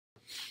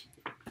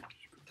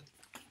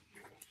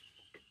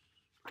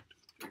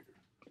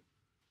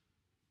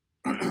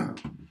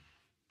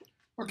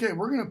Okay,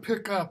 we're going to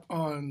pick up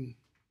on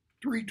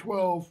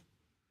 3:12,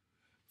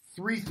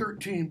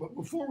 3:13, but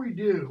before we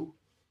do,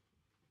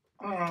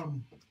 I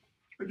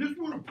just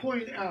want to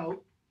point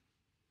out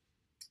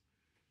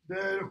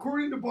that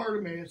according to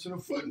Bartimaeus, in a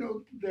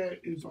footnote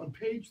that is on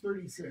page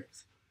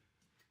 36,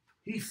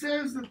 he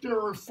says that there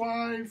are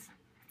 5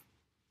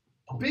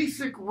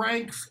 basic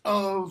ranks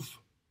of,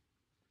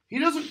 he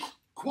doesn't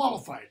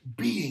qualify it,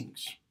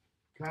 beings,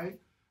 okay,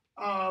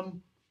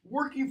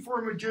 working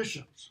for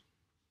magicians,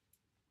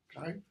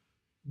 okay.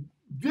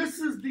 This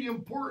is the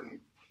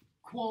important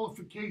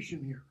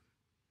qualification here.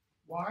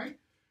 Why?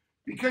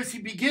 Because he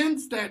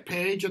begins that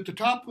page, at the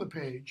top of the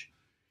page,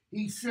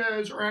 he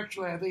says, or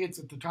actually I think it's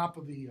at the top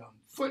of the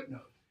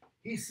footnote,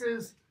 he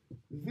says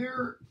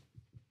there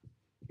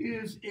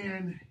is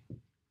an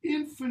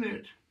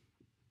infinite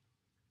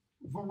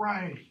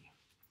variety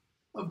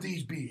of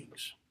these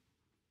beings,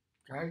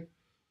 okay?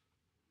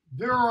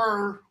 There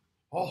are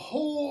a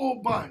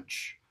whole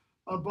bunch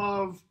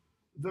above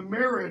the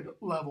merit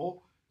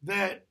level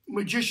that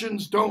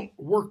magicians don't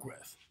work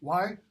with.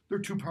 Why? They're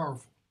too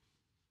powerful.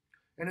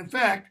 And in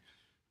fact,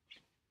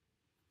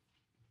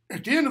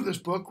 at the end of this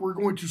book, we're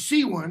going to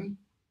see one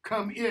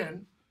come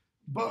in,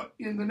 but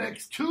in the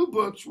next 2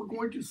 books, we're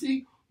going to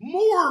see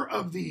more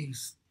of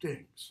these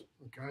things,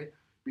 okay?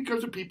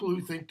 Because of people who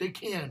think they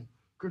can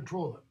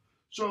control them.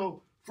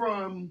 So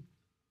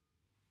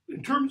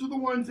in terms of the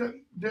ones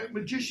that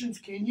magicians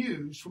can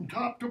use, from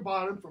top to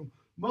bottom, from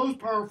most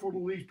powerful to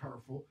least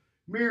powerful,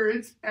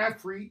 Marids,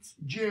 Afrits,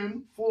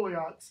 Jinn,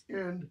 Foliots,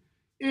 and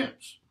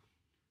imps.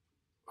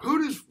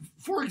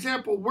 For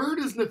example, where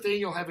does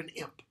Nathaniel have an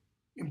imp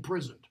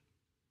imprisoned?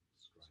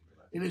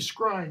 In his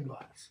scrying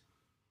glass.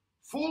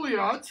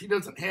 Foliots, he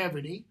doesn't have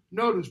any.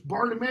 Notice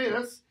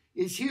Bartimaeus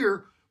is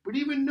here, but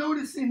even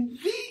notice in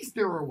these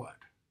there are what?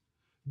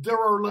 There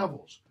are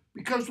levels.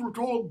 Because we're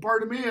told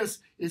Bartimaeus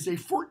is a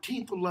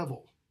 14th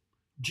level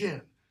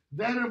jinn.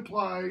 That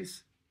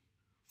implies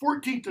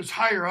 14th is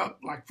higher up,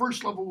 like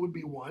first level would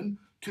be 1,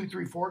 2,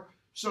 3, 4.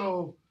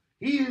 So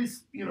he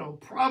is,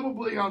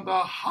 probably on the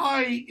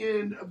high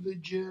end of the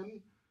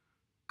jinn,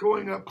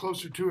 going up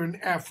closer to an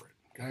Afrit,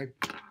 okay?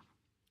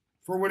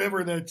 For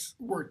whatever that's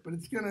worth, but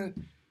it's going to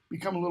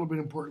become a little bit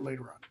important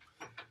later on.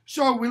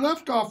 So we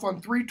left off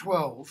on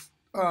 3:12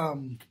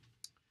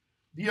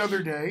 the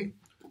other day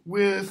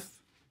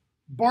with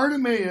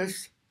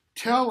Bartimaeus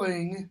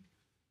telling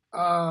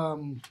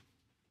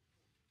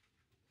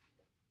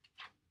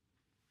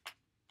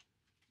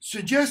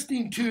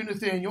suggesting to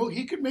Nathaniel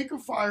he could make a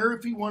fire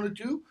if he wanted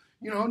to.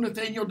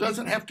 Nathaniel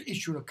doesn't have to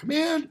issue a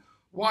command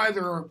why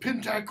there are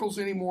pentacles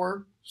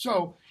anymore.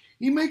 So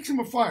he makes him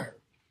a fire.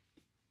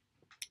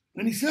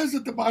 And he says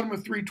at the bottom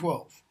of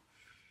 3:12,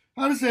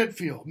 how does that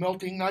feel?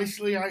 Melting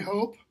nicely, I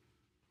hope?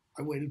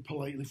 I waited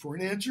politely for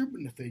an answer,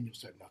 but Nathaniel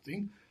said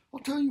nothing. I'll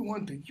tell you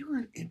one thing, you're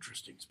an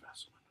interesting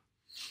specimen.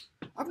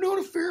 I've known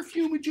a fair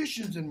few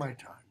magicians in my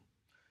time.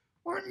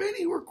 Aren't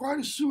many who are quite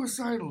as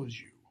suicidal as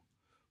you.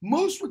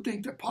 Most would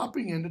think that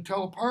popping in to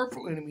tell a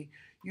powerful enemy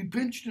you'd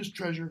pinched his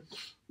treasure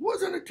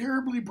wasn't a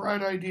terribly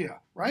bright idea,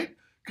 right?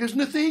 Because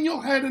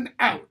Nathaniel had an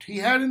out. He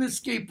had an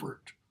escape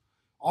route.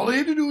 All he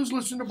had to do was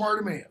listen to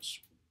Bartimaeus.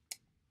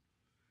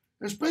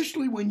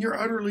 Especially when you're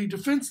utterly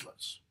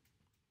defenseless.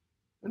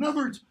 In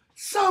other words,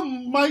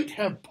 some might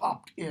have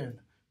popped in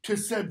to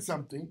say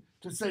something,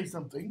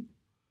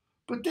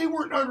 but they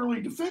weren't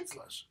utterly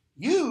defenseless.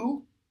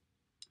 You,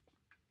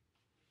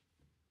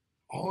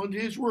 all into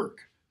his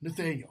work,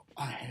 Nathaniel,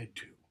 I had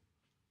to.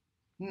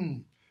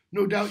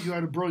 No doubt you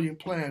had a brilliant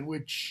plan,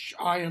 which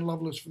I and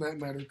Lovelace, for that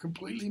matter,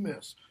 completely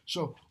missed.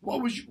 So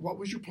what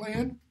was your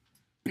plan?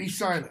 Be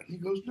silent. He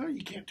goes, no,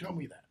 you can't tell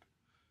me that.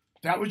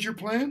 That was your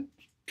plan?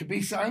 To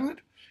be silent?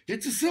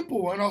 It's a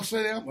simple one, I'll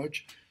say that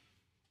much.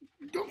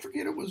 Don't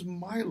forget it was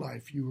my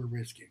life you were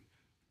risking.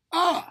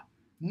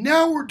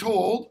 Now we're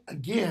told,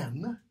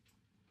 again,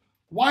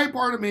 why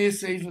Bartimaeus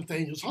saves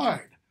Nathaniel's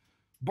hide.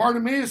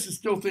 Bartimaeus is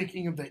still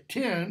thinking of that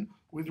 10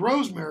 with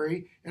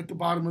Rosemary at the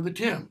bottom of the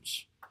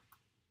Thames.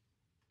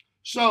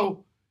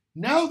 So,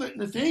 now that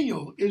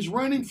Nathaniel is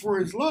running for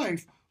his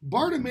life,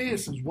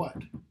 Bartimaeus is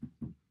what?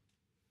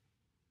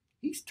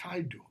 He's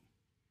tied to him.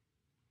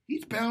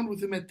 He's bound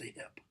with him at the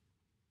hip.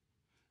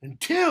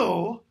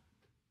 Until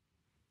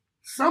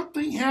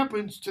something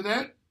happens to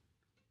that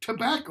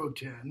tobacco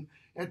tin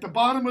at the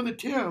bottom of the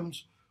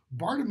Thames,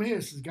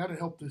 Bartimaeus has got to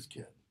help this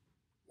kid.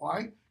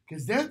 Why?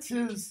 Because that's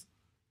his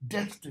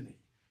destiny,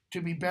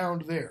 to be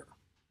bound there.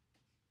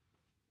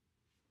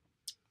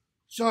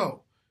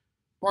 So,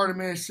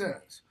 Bartimaeus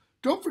says,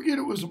 don't forget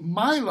it was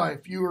my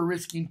life you were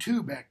risking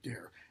too back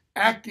there,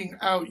 acting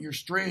out your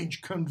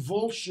strange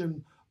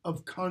convulsion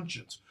of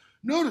conscience.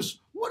 Notice,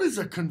 what is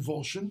a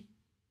convulsion?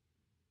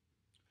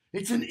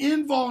 It's an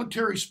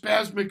involuntary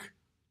spasmic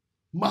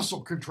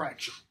muscle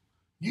contraction.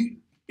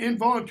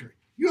 Involuntary.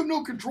 You have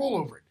no control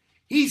over it.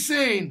 He's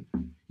saying,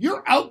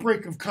 your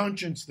outbreak of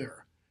conscience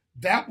there,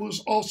 that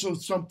was also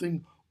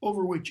something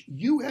over which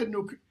you had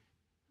no,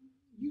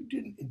 you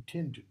didn't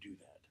intend to do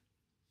that,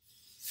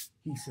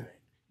 he's saying.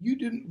 You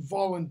didn't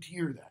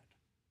volunteer that.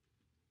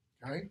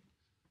 Okay?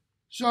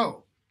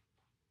 So,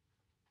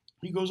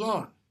 he goes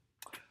on.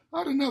 I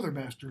had another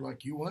master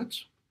like you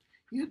once.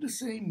 He had the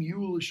same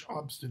mulish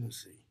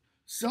obstinacy,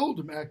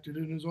 seldom acted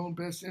in his own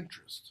best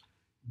interests,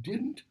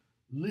 didn't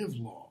live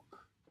long.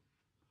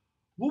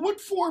 Well,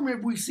 what form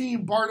have we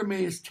seen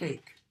Bartimaeus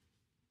take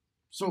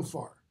so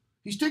far?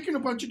 He's taken a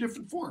bunch of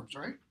different forms,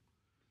 right?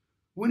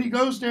 When he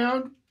goes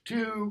down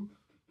to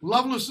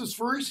Lovelace's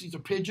first, he's a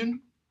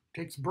pigeon,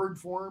 takes bird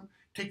form,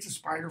 takes a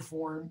spider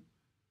form.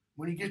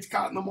 When he gets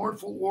caught in the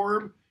mournful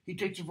orb, he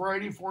takes a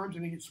variety of forms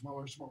and he gets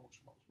smaller, smaller,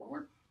 smaller,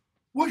 smaller.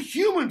 What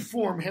human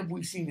form have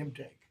we seen him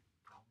take?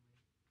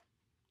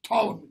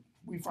 Ptolemy,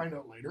 we find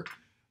out later.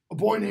 A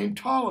boy named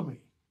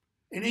Ptolemy,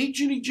 an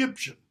ancient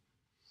Egyptian,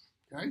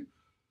 okay,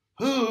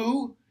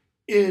 who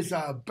is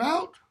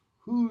about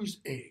whose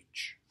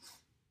age?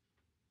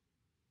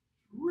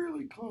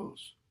 Really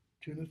close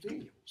to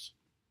Nathaniel's.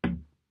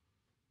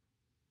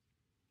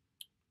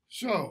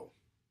 So,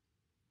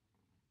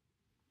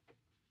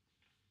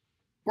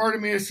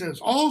 Bartimaeus says,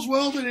 all's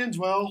well that ends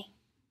well.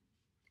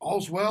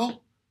 All's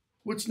well.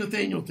 What's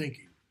Nathaniel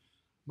thinking?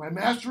 My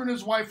master and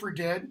his wife are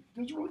dead.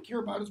 He doesn't really care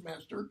about his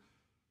master.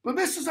 But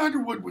Mrs.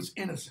 Underwood was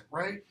innocent,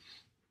 right?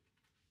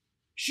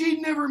 She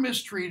never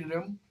mistreated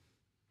him.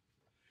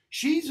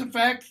 She's, in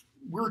fact,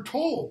 we're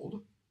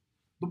told,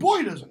 the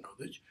boy doesn't know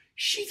this,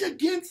 she's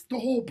against the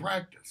whole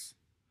practice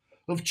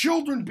of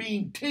children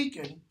being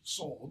taken,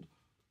 sold,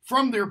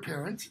 from their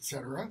parents,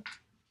 etc.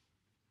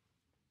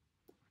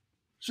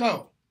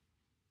 So,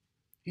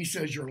 he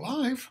says, you're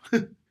alive.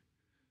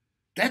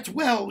 That's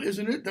well,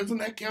 isn't it? Doesn't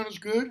that count as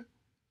good?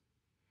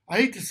 I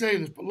hate to say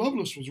this, but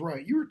Lovelace was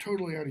right. You were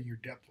totally out of your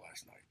depth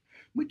last night.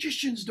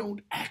 Magicians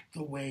don't act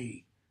the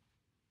way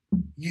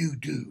you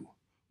do.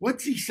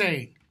 What's he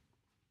saying?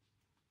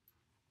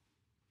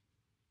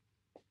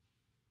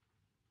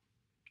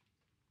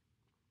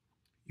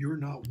 You're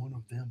not one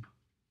of them.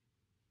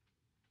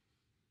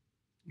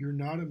 You're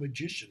not a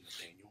magician,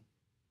 Nathaniel.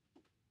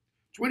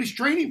 It's what he's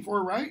training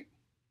for, right?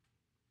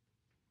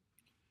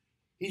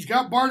 He's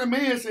got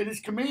Bartimaeus at his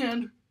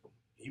command.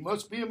 He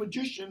must be a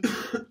magician.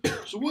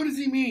 So what does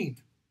he mean?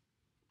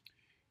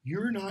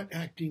 You're not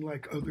acting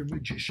like other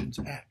magicians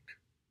act.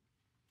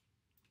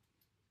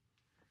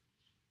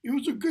 It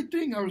was a good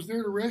thing I was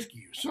there to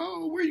rescue you.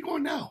 So where are you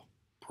going now?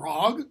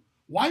 Prague?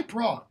 Why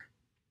Prague?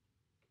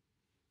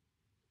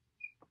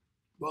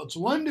 Well, it's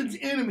London's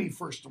enemy,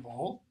 first of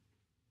all.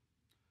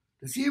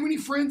 Does he have any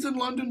friends in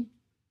London?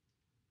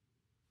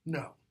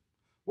 No.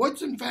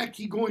 What's in fact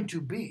he going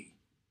to be?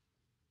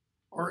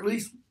 Or at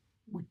least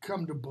we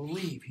come to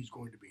believe he's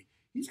going to be.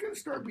 He's going to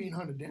start being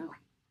hunted down.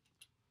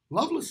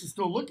 Lovelace is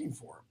still looking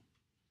for him.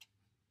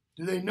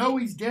 Do they know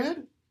he's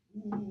dead?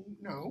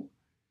 No.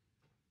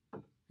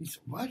 He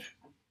said, what?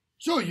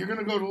 So you're going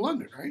to go to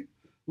London, right?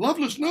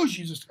 Lovelace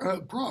knows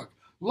Prague.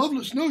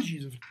 Lovelace knows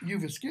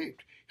you've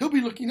escaped. He'll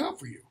be looking out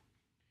for you.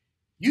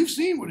 You've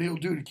seen what he'll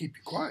do to keep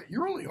you quiet.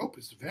 Your only hope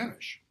is to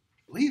vanish.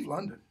 Leave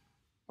London.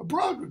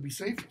 Abroad would be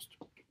safest.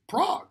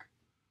 Prague.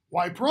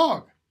 Why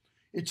Prague?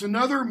 It's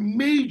another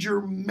major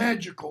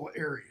magical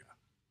area.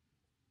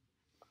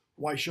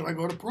 Why should I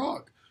go to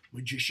Prague?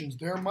 Magicians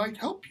there might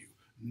help you.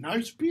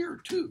 Nice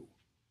beer, too.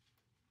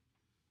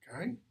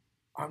 Okay?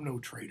 I'm no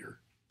traitor.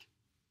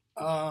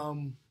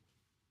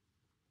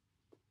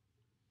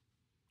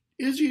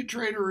 Is he a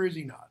traitor or is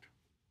he not?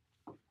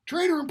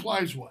 Traitor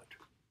implies what?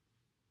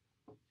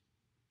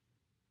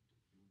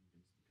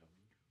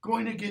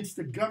 Going against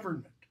the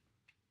government.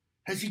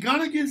 Has he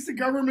gone against the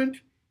government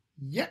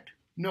yet?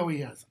 No, he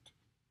hasn't.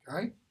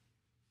 Okay?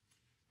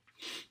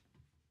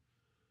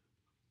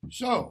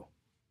 So,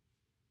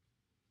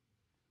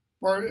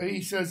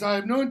 he says, I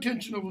have no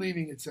intention of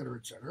leaving, etc.,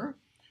 etc.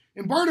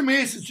 And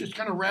Bartimaeus is just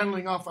kind of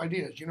rattling off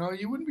ideas. You know,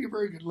 you wouldn't be a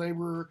very good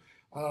laborer.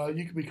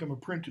 You could become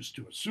apprentice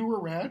to a sewer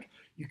rat.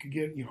 You could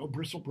get,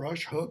 bristle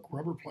brush, hook,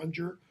 rubber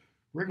plunger,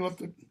 wriggle up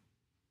the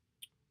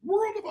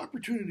world of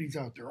opportunities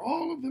out there.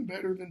 All of them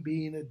better than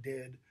being a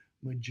dead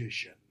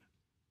magician.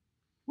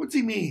 What's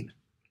he mean?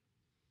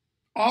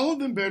 All of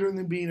them better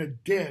than being a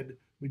dead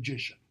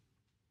magician.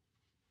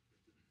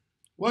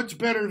 What's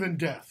better than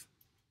death?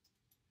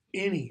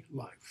 Any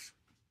life,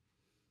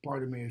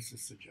 Bartimaeus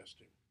is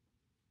suggesting.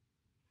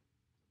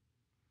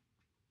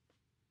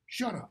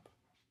 Shut up.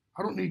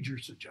 I don't need your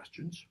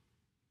suggestions.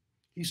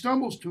 He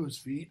stumbles to his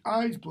feet,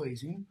 eyes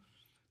blazing.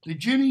 The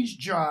ginny's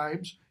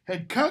jibes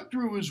had cut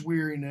through his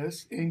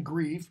weariness and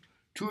grief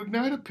to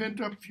ignite a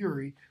pent-up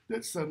fury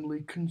that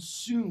suddenly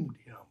consumed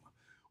him.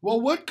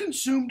 Well, what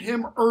consumed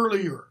him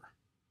earlier?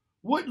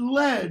 What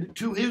led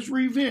to his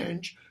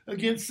revenge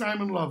against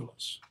Simon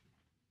Lovelace?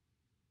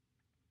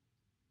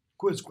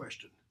 Quiz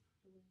question.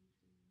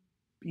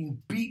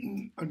 Being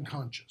beaten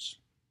unconscious.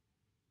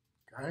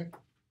 Okay?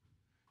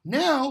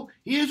 Now,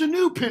 he has a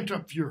new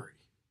pent-up fury.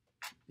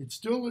 It's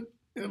still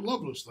at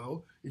Lovelace,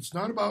 though. It's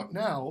not about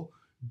now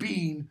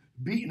being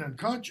beaten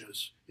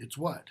unconscious. It's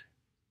what?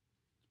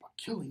 It's about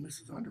killing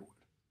Mrs. Underwood.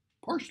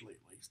 partially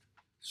at least.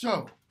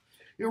 So,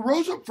 it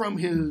rose up from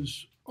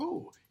his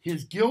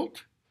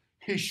guilt,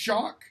 his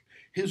shock,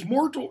 his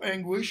mortal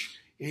anguish,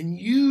 and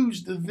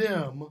used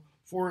them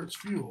for its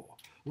fuel.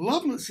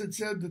 Lovelace had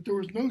said that there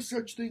was no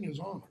such thing as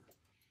honor,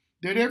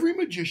 that every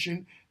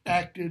magician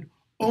acted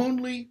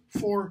only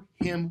for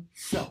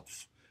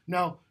himself.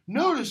 Now,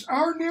 notice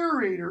our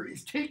narrator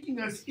is taking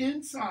us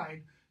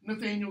inside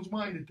Nathaniel's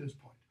mind at this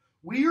point.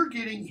 We are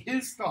getting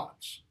his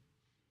thoughts.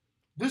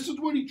 This is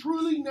what he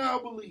truly now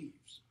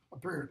believes,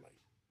 apparently.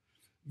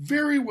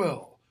 Very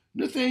well,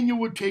 Nathaniel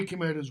would take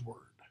him at his word.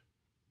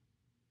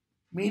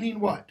 Meaning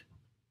what?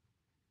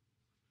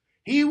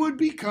 He would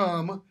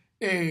become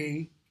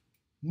a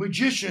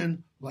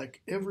magician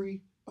like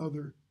every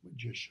other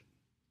magician.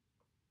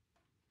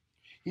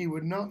 He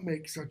would not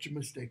make such a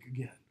mistake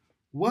again.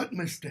 What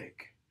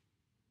mistake?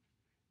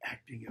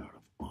 Acting out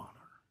of honor.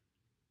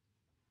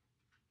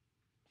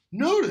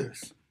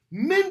 Notice,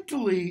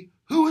 mentally,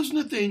 who is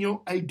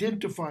Nathaniel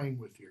identifying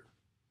with here?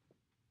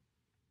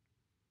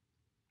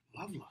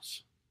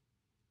 Lovelace.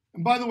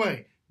 And by the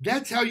way,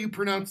 that's how you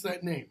pronounce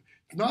that name.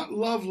 It's not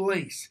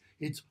Lovelace.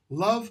 It's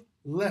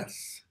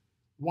Loveless.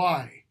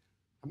 Why?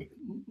 I mean,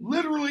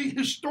 literally,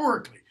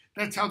 historically,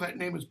 that's how that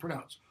name is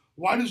pronounced.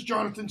 Why does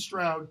Jonathan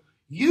Stroud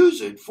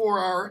use it for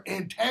our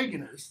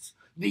antagonists,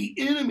 the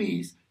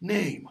enemy's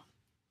name?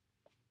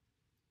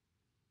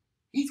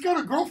 He's got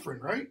a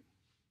girlfriend, right?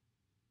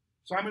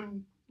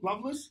 Simon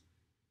Lovelace?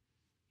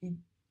 He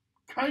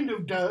kind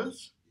of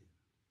does,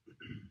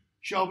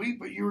 Shelby,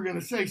 but you were going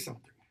to say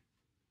something.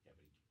 Yeah,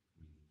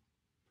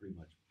 but he pretty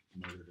much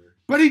murdered her.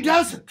 But he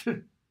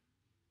doesn't.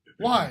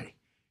 Why?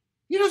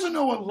 He doesn't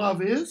know what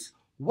love is.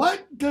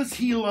 What does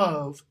he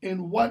love,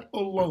 and what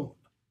alone?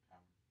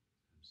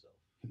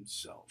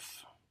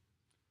 Himself.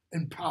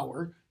 And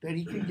power that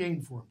he can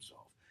gain for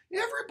himself.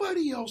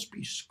 Everybody else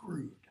be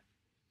screwed.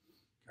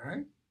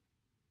 Okay?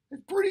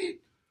 It's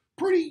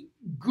pretty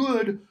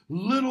good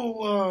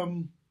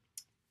little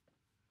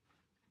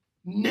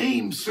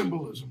name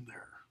symbolism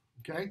there.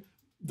 Okay?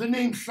 The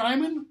name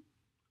Simon,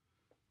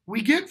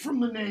 we get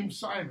from the name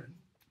Simon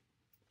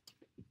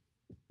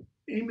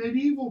a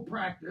medieval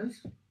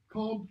practice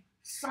called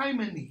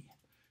simony.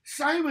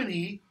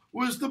 Simony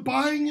was the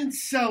buying and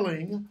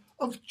selling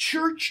of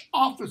church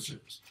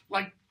offices,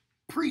 like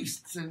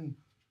priests and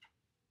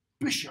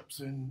bishops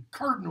and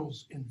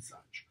cardinals and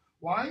such.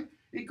 Why?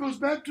 It goes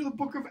back to the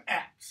book of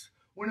Acts,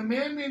 when a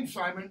man named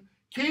Simon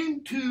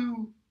came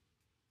to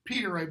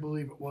Peter, I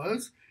believe it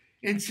was,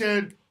 and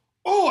said,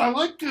 "Oh, I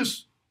like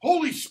this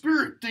Holy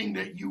Spirit thing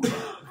that you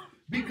have,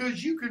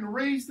 because you can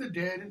raise the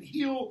dead and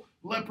heal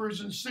lepers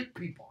and sick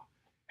people.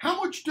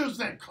 How much does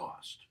that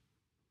cost?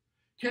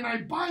 Can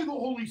I buy the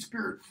Holy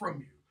Spirit from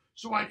you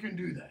so I can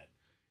do that?"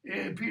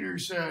 And Peter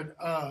said,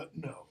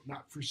 no,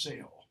 not for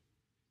sale.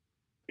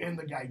 And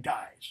the guy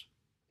dies.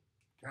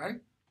 Okay?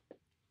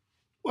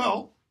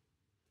 Well,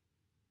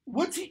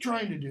 what's he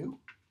trying to do?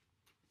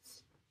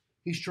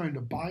 He's trying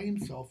to buy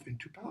himself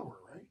into power,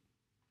 right?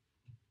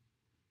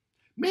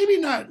 Maybe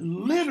not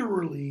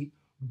literally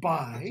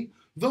buy,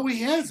 though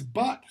he has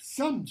bought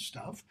some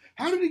stuff.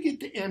 How did he get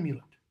the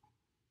amulet?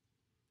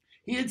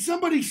 He had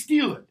somebody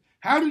steal it.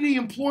 How did he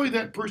employ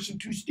that person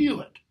to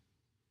steal it?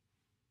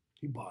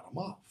 He bought him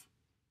off.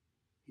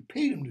 He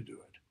paid him to do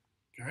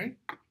it. Okay?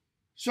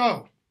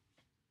 So,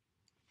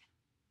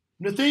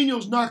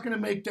 Nathaniel's not going to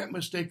make that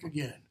mistake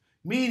again.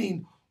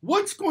 Meaning,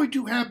 what's going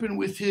to happen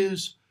with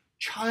his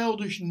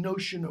childish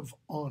notion of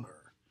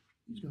honor?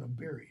 He's going to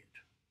bury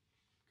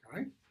it.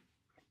 Okay?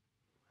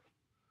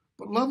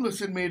 But Lovelace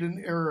had made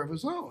an error of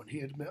his own. He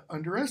had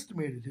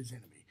underestimated his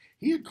enemy.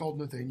 He had called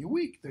Nathaniel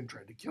weak, then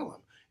tried to kill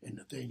him. And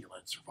Nathaniel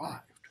had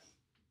survived.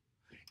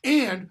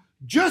 And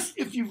just,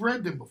 if you've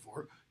read them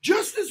before,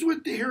 just as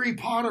with the Harry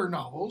Potter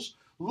novels,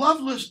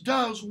 Lovelace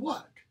does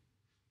what?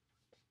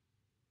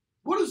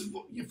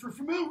 If you're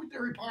familiar with the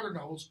Harry Potter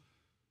novels,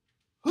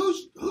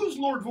 who's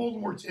Lord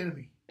Voldemort's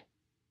enemy?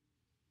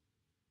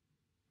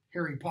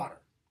 Harry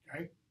Potter,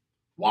 okay?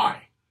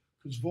 Why?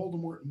 Because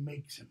Voldemort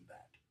makes him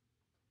that.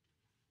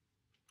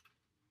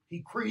 He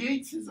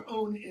creates his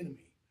own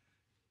enemy.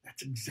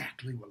 That's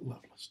exactly what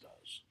Lovelace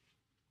does.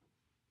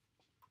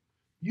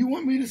 You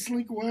want me to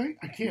slink away?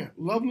 I can't.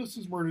 Lovelace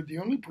has murdered the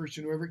only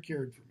person who ever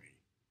cared for me.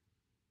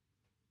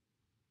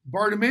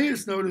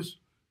 Bartimaeus, notice,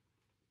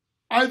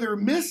 either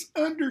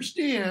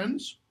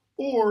misunderstands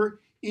or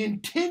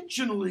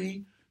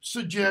intentionally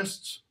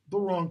suggests the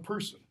wrong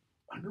person.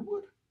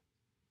 Underwood?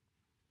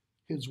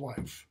 His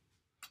wife.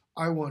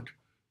 I want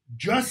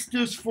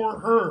justice for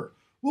her.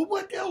 Well,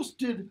 what else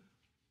did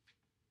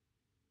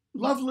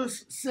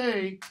Lovelace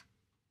say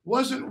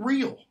wasn't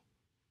real?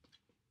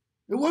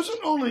 It wasn't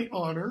only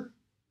honor.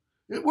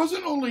 It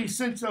wasn't only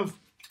sense of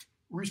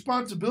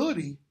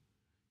responsibility.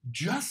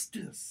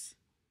 Justice,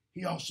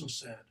 he also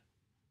said.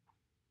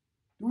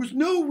 There was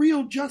no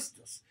real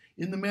justice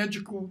in the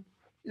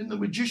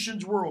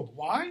magician's world.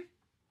 Why?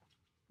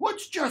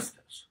 What's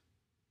justice?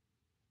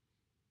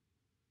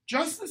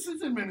 Justice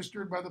is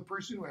administered by the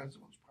person who has the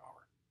most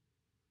power.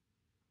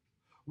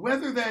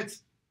 Whether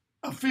that's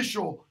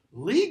official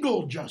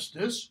legal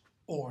justice,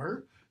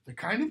 or the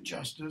kind of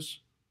justice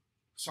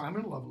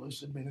Simon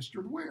Lovelace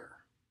administered where?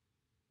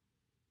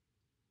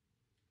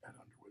 At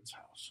Underwood's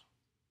house.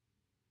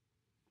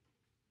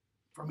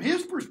 From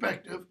his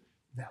perspective,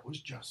 that was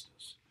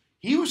justice.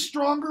 He was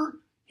stronger,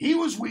 he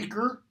was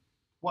weaker.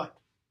 What?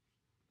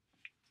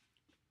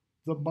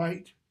 The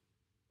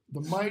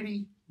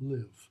mighty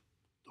live.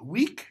 The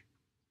weak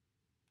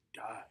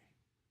die.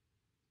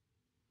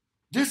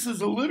 This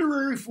is a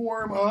literary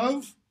form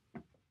of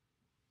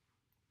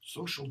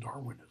social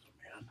Darwinism,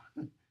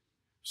 man.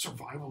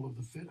 Survival of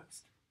the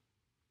fittest.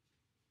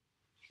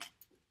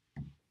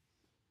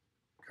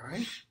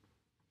 Okay?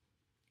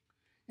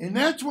 And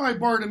that's why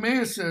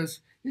Bartimaeus says,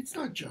 it's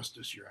not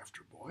justice you're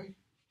after, boy.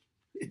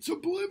 It's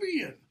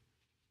oblivion.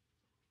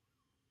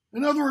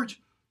 In other words,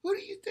 who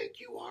do you think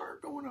you are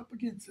going up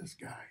against this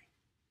guy?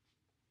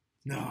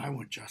 No, I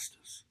want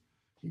justice.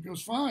 He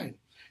goes, fine.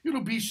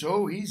 It'll be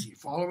so easy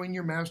following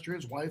your master,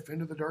 his wife,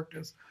 into the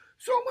darkness.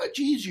 So much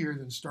easier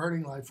than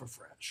starting life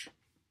afresh.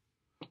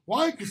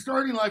 Why? Because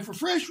starting life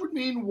afresh would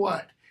mean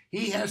what?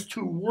 He has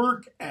to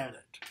work at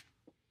it.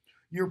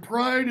 Your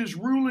pride is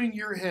ruling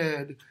your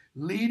head,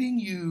 leading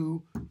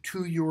you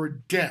to your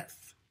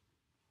death.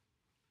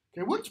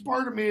 Okay, what's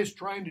Bartimaeus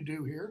trying to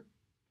do here?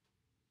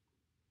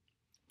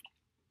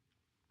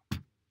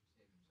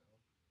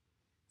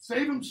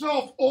 Save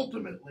himself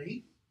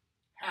ultimately.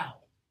 How?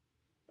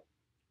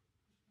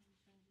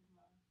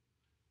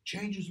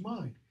 Change his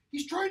mind.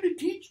 He's trying to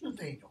teach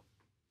Nathaniel.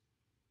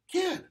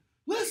 Kid,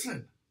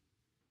 listen.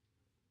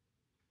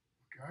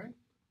 Okay?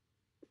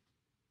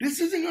 This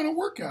isn't going to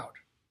work out.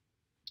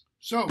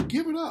 So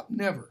give it up.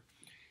 Never.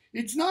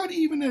 It's not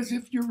even as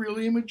if you're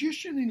really a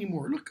magician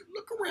anymore. Look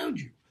around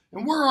you.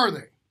 And where are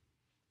they?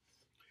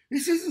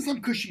 This isn't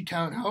some cushy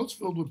townhouse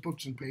filled with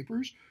books and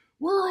papers.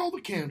 Where are all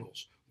the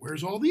candles?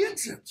 Where's all the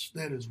incense?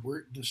 That is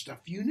where the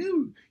stuff you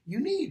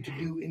need to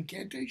do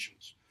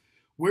incantations.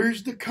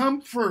 Where's the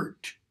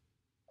comfort?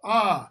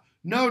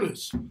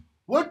 Notice,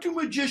 what do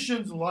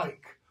magicians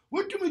like?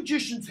 What do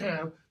magicians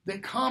have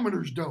that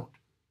commoners don't?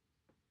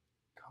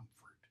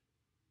 Comfort.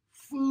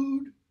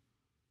 Food,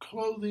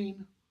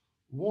 clothing,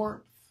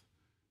 warmth,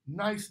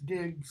 nice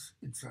digs,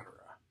 etc.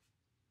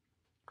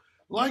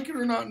 Like it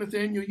or not,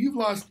 Nathaniel, you've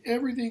lost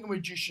everything a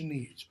magician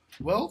needs.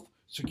 Wealth,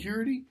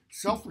 security,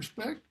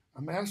 self-respect,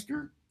 a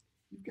master.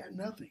 You've got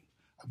nothing.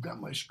 I've got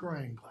my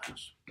scrying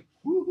glass.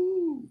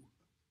 Woohoo!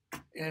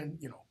 And,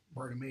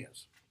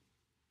 Bartimaeus.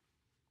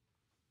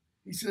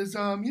 He says,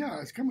 yeah,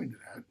 it's coming to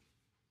that.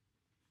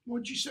 Why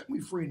don't you set me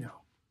free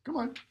now? Come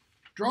on.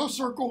 Draw a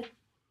circle.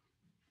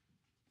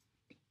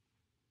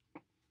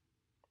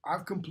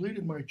 I've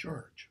completed my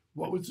charge.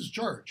 What was his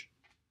charge?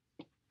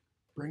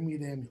 Bring me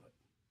the amulet.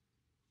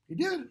 He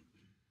did.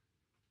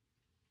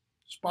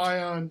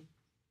 Spy on.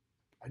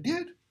 I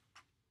did.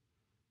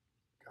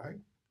 Okay.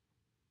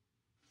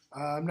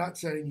 I'm not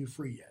setting you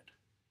free yet.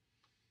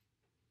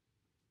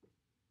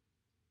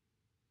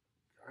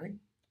 Okay.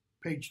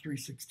 Page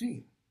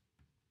 316.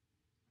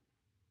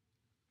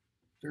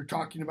 They're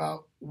talking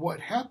about what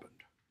happened.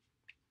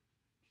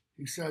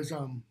 He says,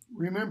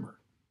 remember,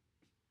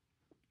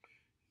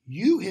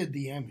 you hid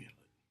the amulet.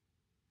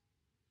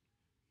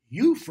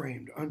 You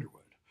framed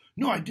Underwood.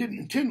 No, I didn't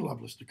intend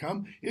Lovelace to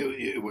come.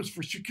 It was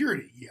for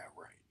security. Yeah,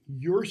 right.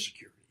 Your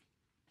security.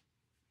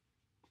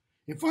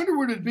 If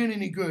Underwood had been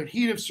any good,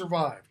 he'd have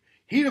survived.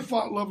 He'd have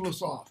fought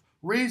Lovelace off,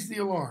 raised the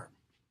alarm.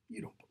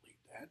 You don't believe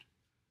that.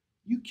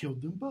 You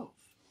killed them both.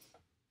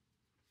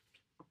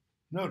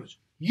 Notice,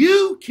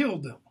 you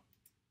killed them.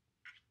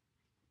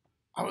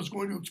 I was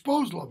going to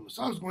expose Lovelace.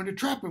 I was going to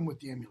trap him with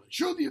the amulet.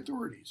 Show the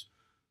authorities.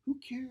 Who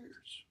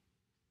cares?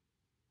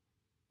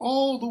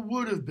 All the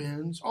would have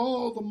beens,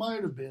 all the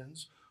might have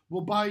beens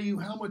will buy you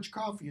how much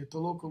coffee at the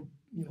local,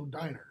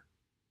 diner?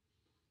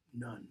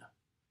 None.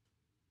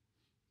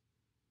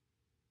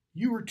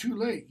 You were too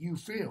late. You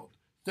failed.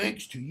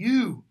 Thanks to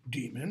you,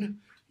 demon.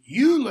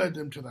 You led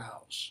them to the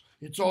house.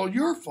 It's all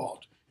your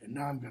fault. And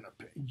now I'm going to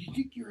pay. You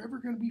think you're ever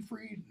going to be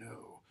freed?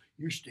 No.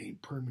 You're staying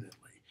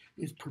permanently.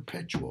 It's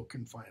perpetual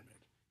confinement.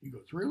 He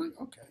goes, really?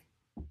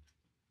 Okay.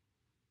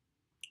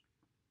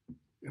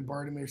 And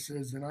Bartimaeus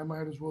says, then I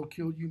might as well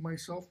kill you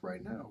myself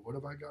right now. What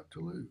have I got to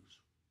lose?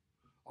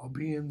 I'll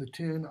be in the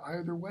 10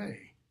 either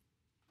way.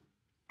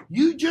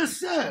 You just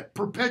said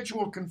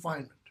perpetual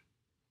confinement.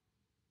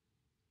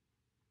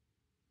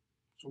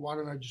 So why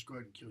don't I just go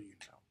ahead and kill you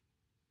now?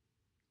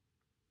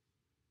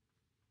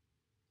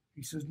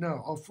 He says,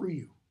 no, I'll free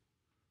you.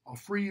 I'll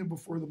free you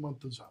before the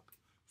month is up.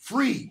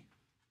 Free.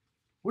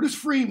 What does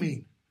free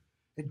mean?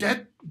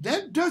 That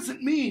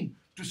doesn't mean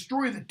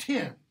destroy the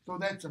 10, though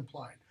that's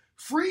implied.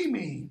 Free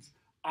means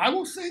I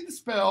will say the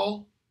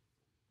spell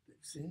that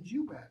sends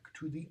you back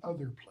to the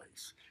other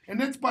place. And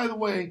that's, by the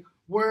way,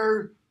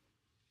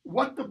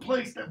 what the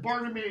place that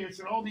Bartimaeus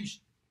and all these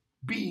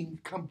beings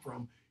come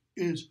from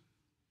is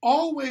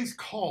always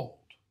called.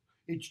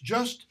 It's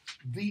just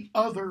the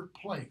other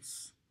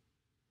place.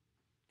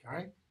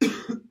 Okay?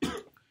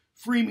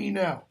 Free me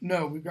now.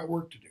 No, we've got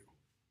work to do.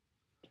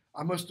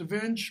 I must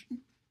avenge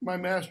my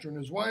master and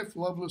his wife,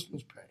 Lovelace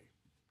must pay.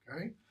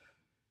 Okay?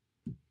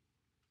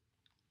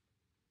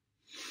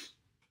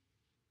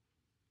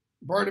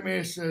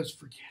 Bartimaeus says,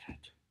 forget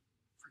it.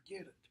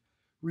 Forget it.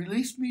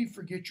 Release me,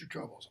 forget your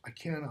troubles. I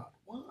cannot.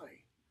 Why?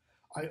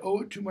 I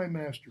owe it to my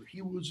master.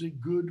 He was a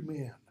good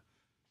man.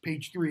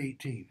 Page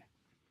 318.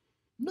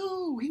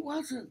 No, he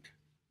wasn't.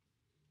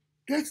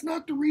 That's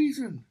not the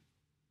reason.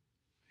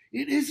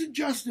 It isn't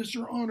justice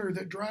or honor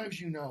that drives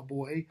you now,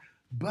 boy,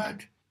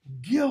 but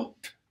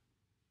guilt.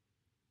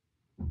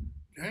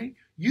 Okay?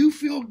 You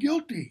feel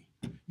guilty.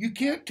 You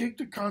can't take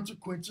the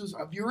consequences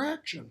of your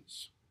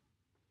actions.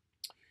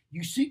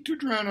 You seek to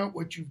drown out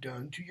what you've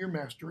done to your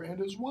master and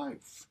his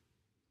wife.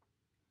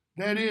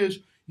 That is,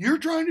 you're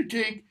trying to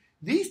take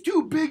these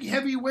two big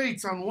heavy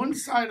weights on one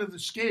side of the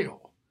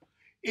scale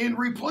and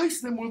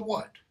replace them with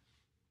what?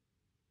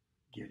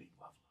 Getting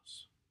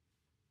Lovelace.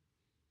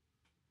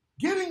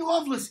 Getting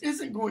Lovelace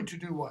isn't going to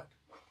do what?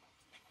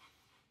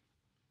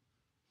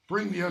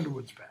 Bring the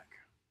Underwoods back.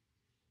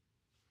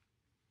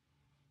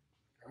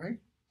 All right?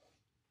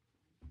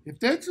 If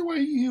that's the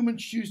way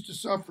humans choose to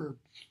suffer,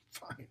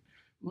 fine.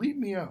 Leave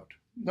me out.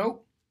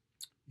 Nope.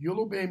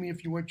 You'll obey me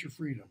if you want your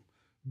freedom.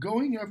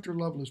 Going after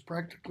Lovelace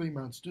practically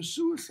amounts to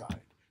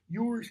suicide,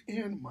 yours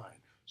and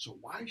mine. So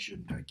why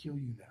shouldn't I kill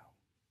you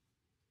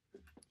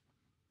now?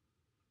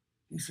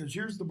 He says,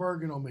 here's the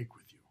bargain I'll make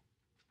with you,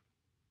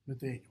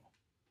 Nathaniel.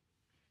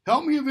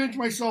 Help me avenge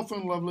myself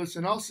on Lovelace,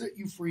 and I'll set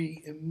you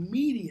free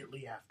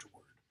immediately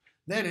afterward.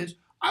 That is,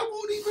 I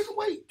won't even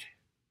wait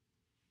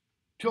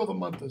till the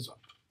month is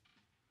up.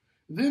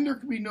 Then there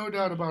can be no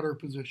doubt about our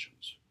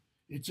positions.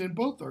 It's in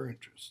both our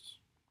interests.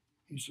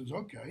 He says,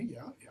 okay,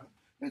 yeah,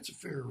 that's a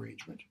fair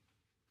arrangement.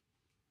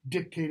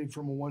 Dictated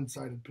from a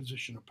one-sided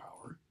position of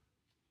power.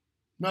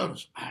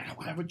 Notice, I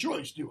don't have a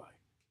choice, do I?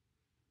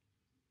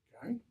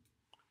 Okay?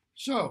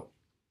 So,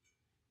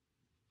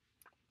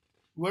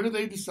 what do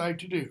they decide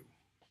to do?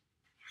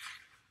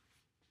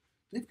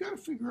 They've got to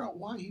figure out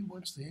why he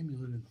wants the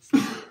amulet in the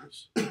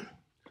first place.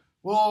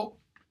 Well,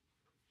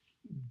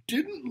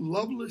 didn't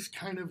Lovelace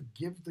kind of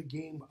give the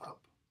game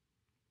up?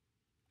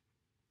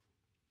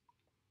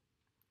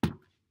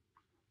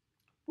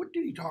 What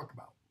did he talk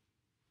about?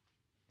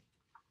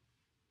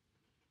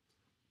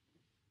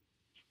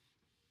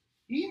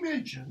 He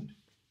mentioned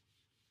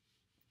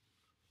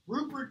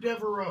Rupert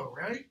Devereux,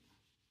 right?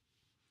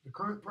 The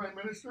current prime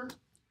minister.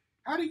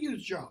 How did he get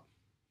his job?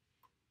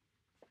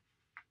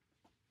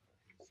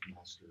 His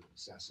master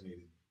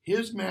assassinated.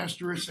 His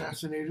master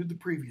assassinated the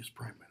previous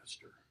prime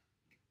minister.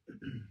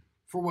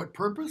 For what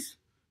purpose?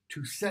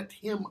 To set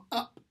him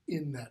up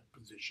in that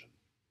position.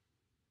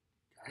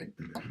 Okay?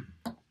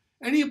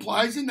 And he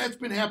implies, and that's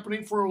been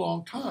happening for a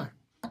long time.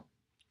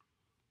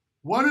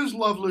 What is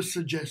Lovelace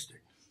suggesting?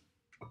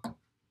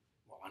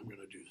 Well, I'm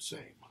going to do the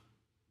same.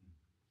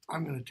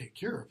 I'm going to take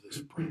care of this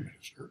prime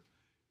minister,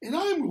 and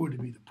I'm going to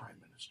be the prime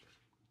minister.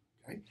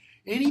 Okay?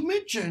 And he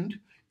mentioned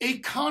a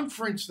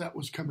conference that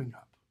was coming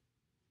up.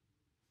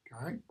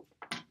 Okay?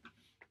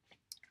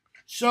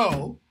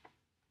 So,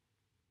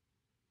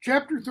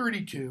 chapter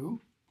 32,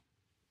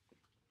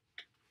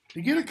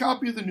 to get a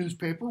copy of the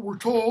newspaper, we're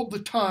told the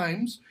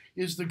Times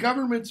is the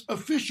government's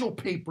official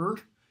paper.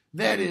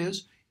 That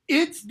is,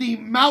 it's the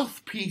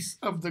mouthpiece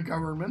of the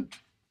government.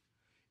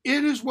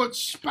 It is what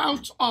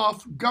spouts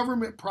off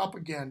government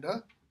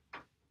propaganda.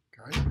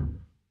 Okay.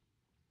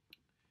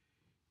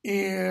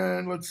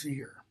 And let's see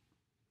here.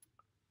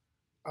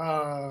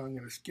 I'm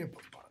going to skip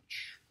a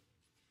bunch.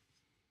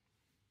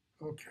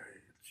 Okay.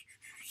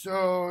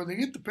 So they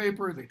get the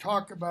paper. They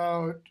talk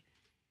about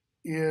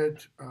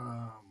it.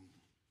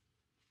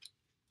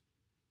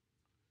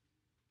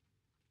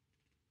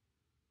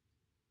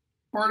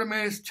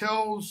 Bartimaeus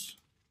tells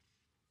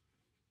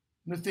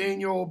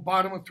Nathaniel,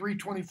 bottom of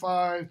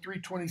 325,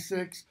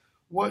 326,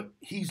 what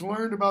he's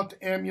learned about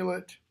the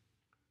amulet.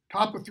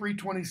 Top of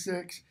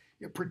 326,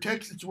 it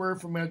protects its wearer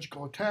from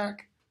magical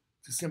attack.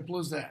 It's as simple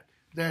as that.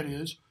 That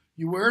is,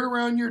 you wear it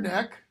around your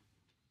neck,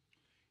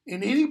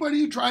 and anybody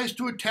who tries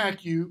to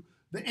attack you,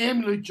 the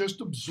amulet just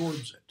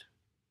absorbs it.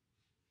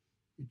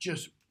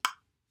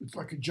 It's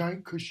like a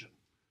giant cushion,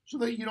 so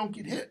that you don't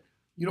get hit.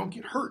 You don't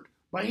get hurt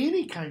by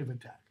any kind of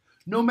attack,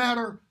 no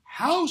matter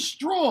how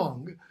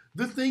strong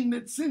the thing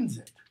that sends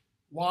it.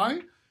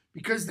 Why?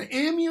 Because the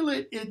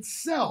amulet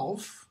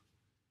itself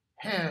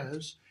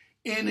has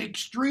an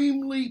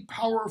extremely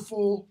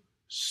powerful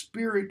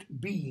spirit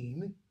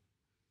being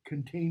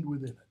contained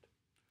within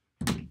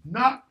it.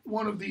 Not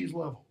one of these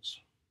levels.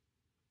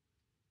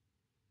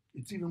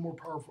 It's even more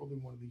powerful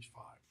than one of these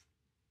five.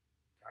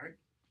 All right?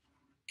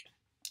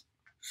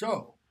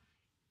 So,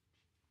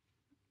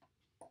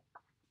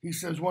 he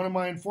says, one of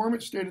my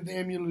informants stated the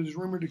amulet is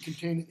rumored to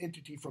contain an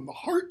entity from the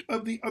heart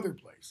of the other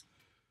place.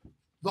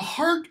 The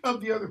heart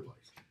of the other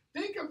place.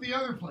 Think of the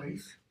other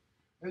place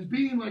as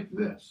being like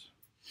this.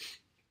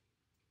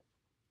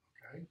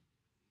 Okay?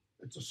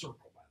 It's a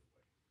circle, by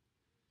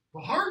the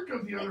way. The heart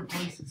of the other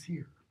place is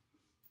here.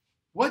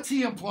 What's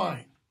he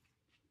implying?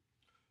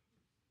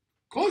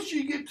 Closer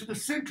you get to the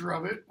center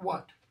of it,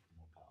 what?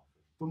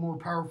 the more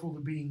powerful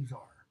the beings are.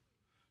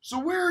 So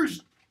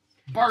where's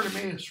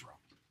Bartimaeus from?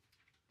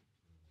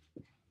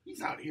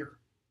 He's out here.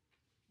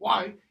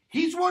 Why?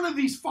 He's one of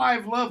these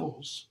 5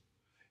 levels,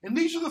 and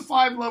these are the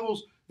 5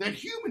 levels that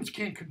humans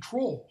can't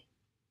control.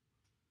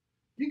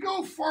 You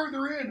go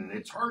farther in, and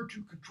it's hard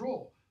to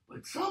control.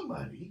 But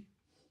somebody,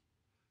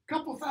 a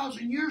couple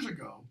thousand years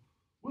ago,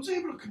 was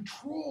able to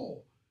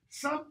control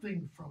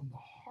something from the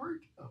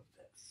heart of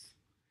this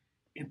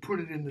and put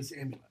it in this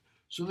amulet.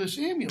 So this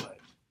amulet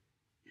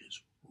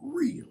is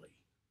really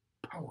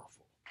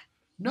powerful.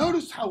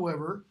 Notice,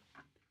 however,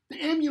 the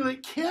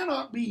amulet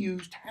cannot be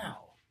used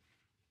how?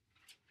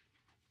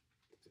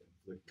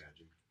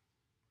 Magic.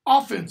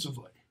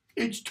 Offensively.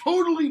 It's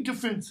totally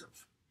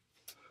defensive.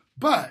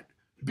 But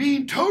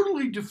being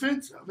totally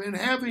defensive and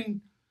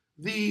having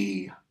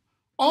the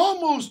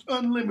almost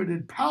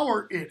unlimited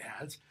power it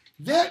has,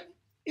 that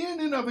in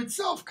and of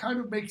itself kind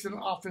of makes it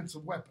an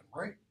offensive weapon,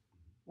 right?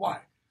 Why?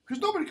 Because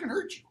nobody can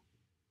hurt you.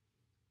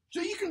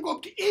 So you can go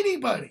up to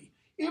anybody,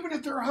 even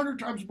if they're 100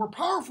 times more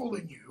powerful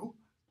than you,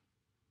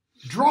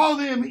 draw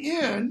them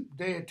in,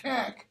 they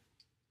attack,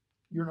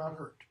 you're not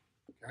hurt.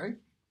 Okay?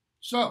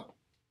 So,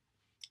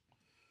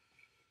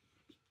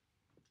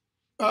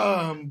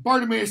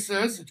 Bartimaeus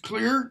says, it's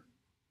clear,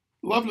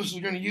 Lovelace is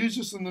going to use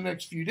this in the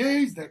next few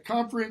days, that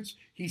conference,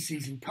 he's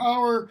seizing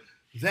power,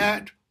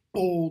 that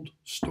old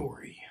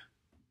story.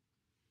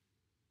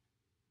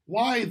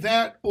 Why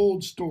that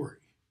old story?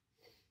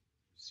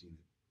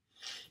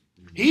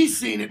 He's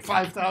seen it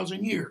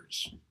 5,000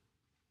 years.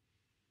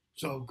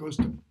 So it goes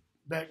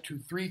back to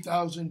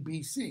 3000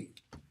 BC.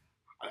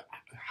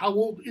 How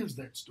old is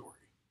that story?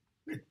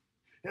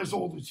 As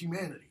old as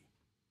humanity.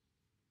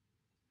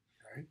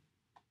 Okay.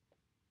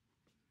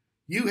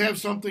 You have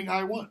something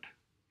I want.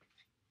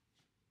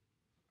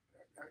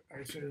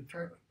 I said to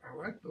Tyler, I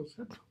like those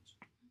headphones.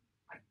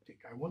 I think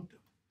I want them.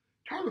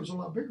 Tyler's a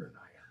lot bigger than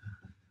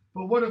I am.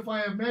 But what if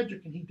I have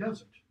magic and he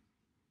doesn't?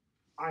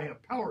 I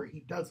have power,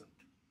 he doesn't.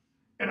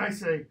 And I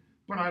say,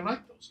 but I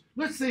like those.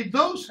 Let's say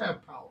those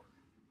have power.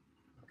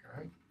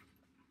 Okay.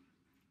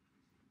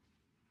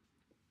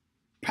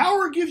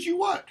 Power gives you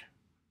what?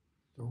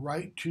 The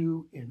right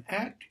to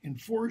enact,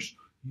 enforce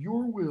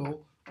your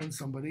will on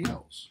somebody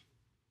else.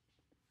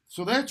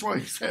 So that's why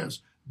he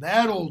says,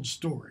 that old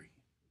story.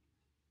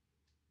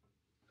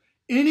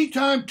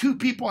 Anytime 2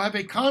 people have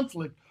a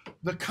conflict,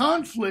 the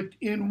conflict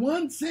in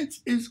one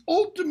sense is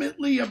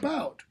ultimately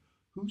about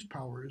whose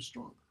power is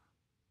stronger.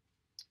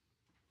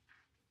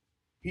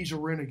 He's a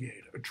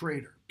renegade, a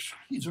traitor.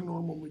 He's a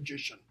normal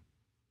magician.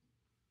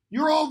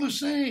 You're all the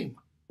same.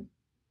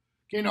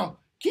 Okay, now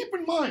keep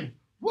in mind,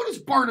 what is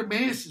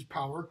Bartimaeus'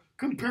 power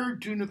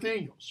compared to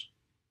Nathaniel's?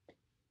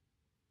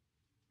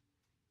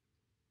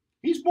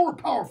 He's more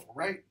powerful,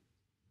 right?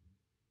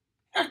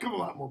 Heck of a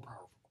lot more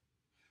powerful.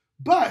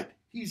 But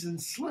he's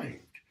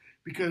enslaved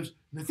because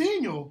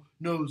Nathaniel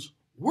knows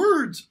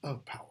words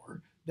of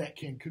power that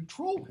can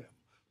control him.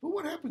 But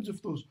what happens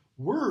if those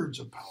words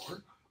of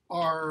power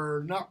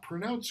are not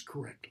pronounced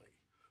correctly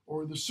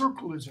or the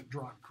circle isn't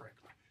drawn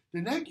correctly?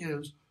 Then that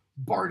gives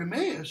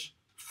Bartimaeus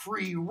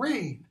free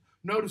reign.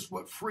 Notice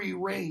what free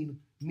reign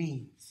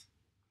means.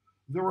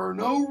 There are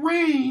no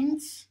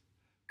reins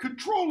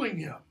controlling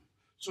him,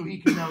 so he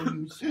can now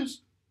use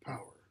his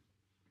power.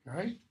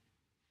 Okay?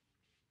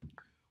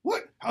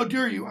 What? How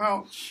dare you?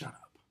 Oh, shut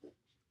up.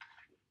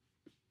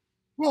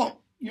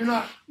 Well, you're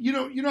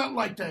not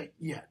like that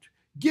yet.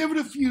 Give it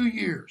a few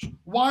years.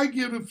 Why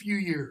give it a few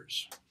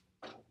years?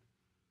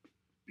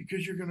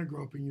 Because you're going to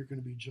grow up and you're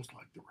going to be just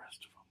like the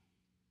rest of them.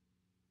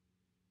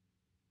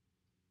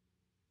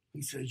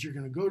 He says you're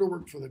going to go to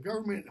work for the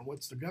government, and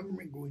what's the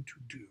government going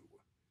to do?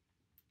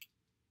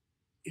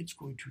 It's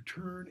going to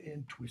turn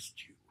and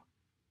twist you.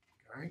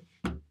 Okay?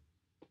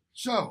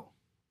 So,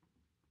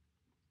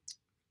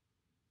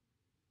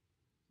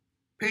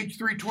 page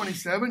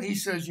 327, he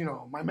says,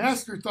 my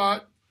master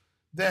thought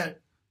that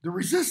the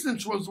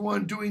resistance was the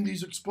one doing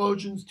these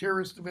explosions,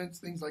 terrorist events,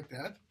 things like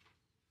that.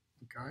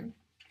 Okay?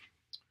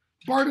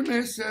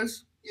 Bartimaeus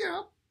says,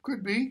 yeah,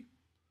 could be,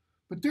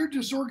 but they're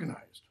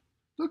disorganized.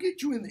 They'll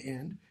get you in the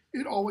end.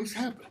 It always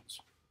happens.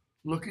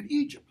 Look at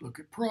Egypt. Look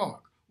at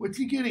Prague. What's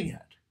he getting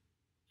at?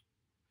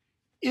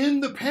 In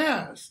the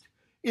past,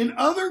 in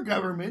other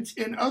governments,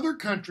 in other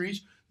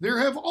countries, there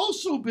have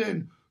also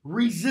been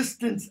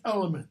resistance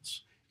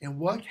elements. And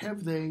what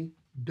have they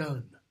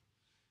done?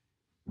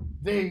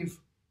 They've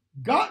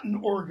gotten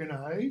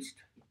organized.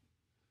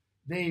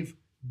 They've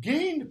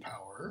gained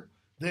power.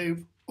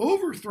 They've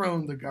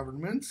overthrown the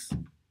governments.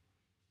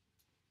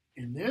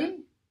 And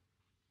then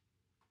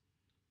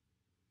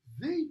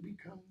they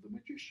become the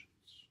magicians.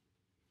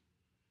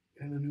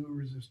 And a new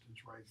resistance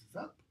rises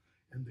up,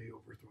 and they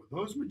overthrow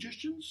those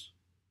magicians,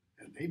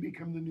 and they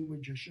become the new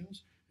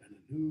magicians,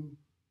 and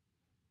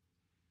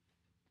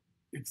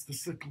it's the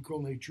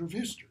cyclical nature of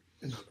history,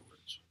 in other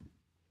words.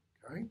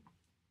 Okay?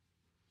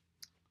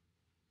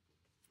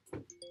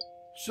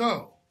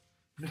 So,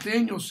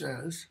 Nathaniel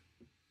says,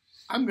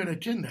 I'm going to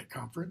attend that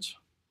conference.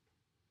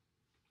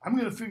 I'm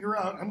going to figure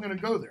out, I'm going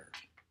to go there.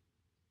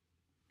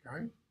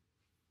 Okay?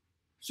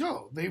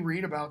 So they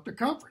read about the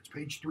conference,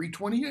 page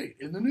 328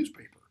 in the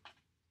newspaper.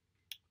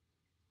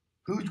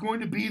 Who's going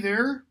to be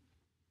there,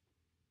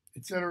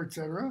 et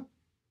cetera,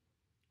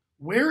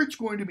 where it's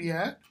going to be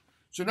at.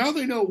 So now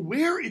they know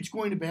where it's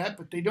going to be at,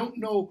 but they don't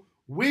know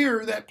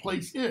where that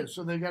place is.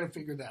 So they got to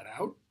figure that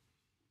out.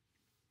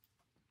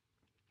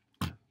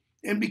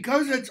 And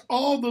because it's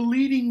all the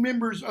leading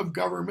members of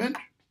government,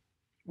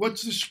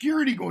 what's the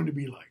security going to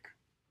be like?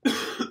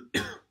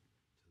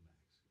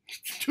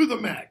 To the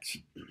max.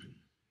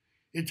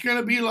 It's going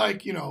to be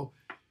like,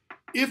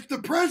 if the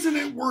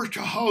president were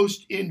to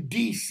host in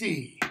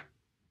D.C.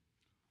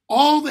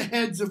 all the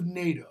heads of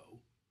NATO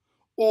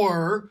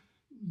or,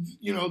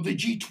 the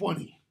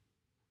G20,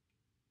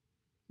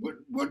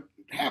 what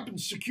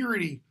happens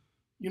security,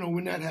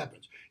 when that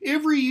happens?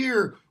 Every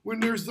year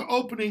when there's the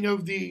opening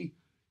of the,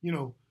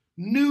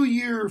 New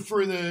Year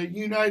for the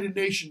United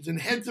Nations and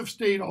heads of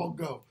state all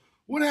go.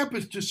 What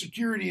happens to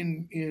security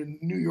in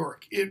New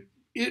York? It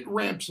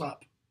ramps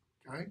up,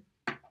 okay?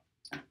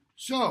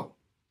 So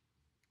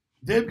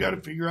they've got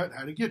to figure out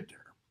how to get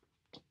there,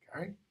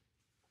 okay?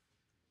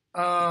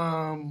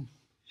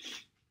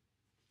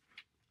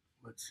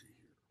 Let's see here.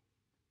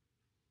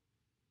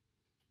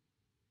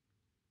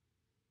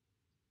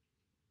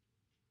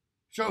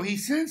 So he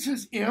sends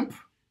his imp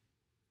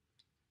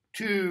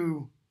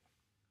to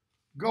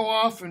go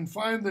off and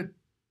find the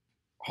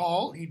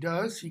hall. He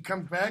does. He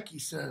comes back. He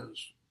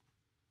says,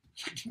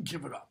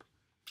 give it up.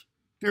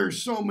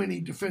 There's so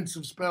many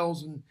defensive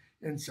spells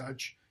and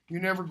such.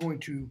 You're never going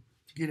to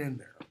get in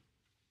there.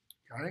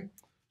 Okay?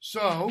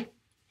 So,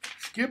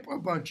 skip a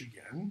bunch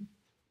again.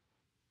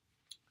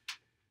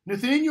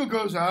 Nathaniel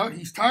goes out.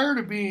 He's tired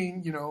of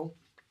being,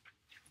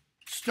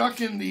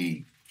 stuck in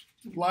the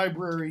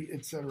library,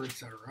 etc.,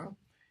 etc.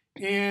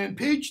 And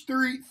page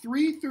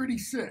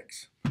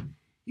 336,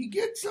 he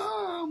gets,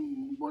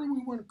 what do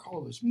we want to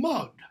call this?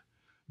 Mugged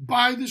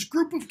by this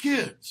group of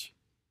kids.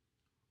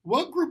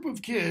 What group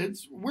of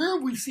kids? Where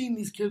have we seen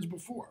these kids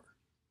before?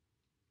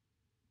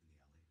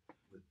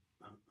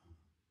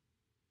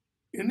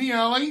 In the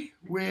alley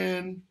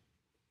when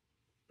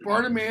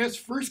Bartimaeus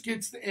first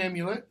gets the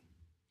amulet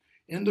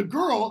and the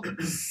girl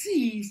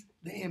sees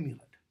the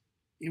amulet,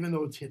 even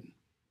though it's hidden.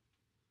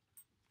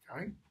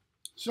 Okay?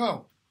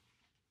 So,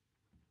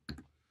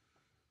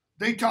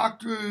 they talk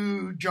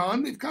to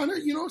John. They've kind of,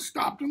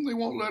 stopped him. They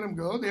won't let him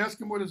go. They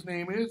ask him what his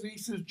name is. And he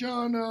says,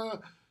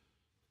 John,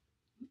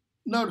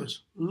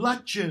 notice,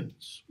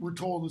 Lutchins, we're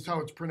told is how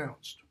it's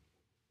pronounced.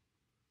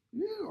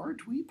 Yeah,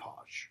 aren't we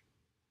posh?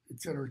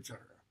 Etc., etc.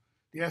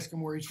 They ask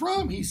him where he's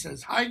from. He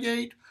says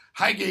Highgate.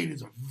 Highgate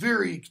is a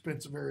very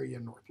expensive area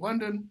in North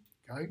London.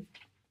 Okay.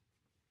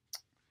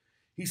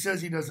 He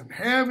says he doesn't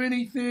have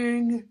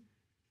anything.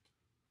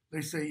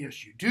 They say,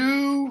 yes, you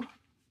do.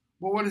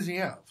 Well, what does he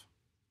have?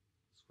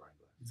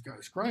 He's got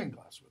a scrying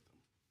glass with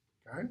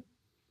him.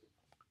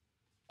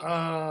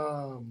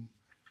 Okay.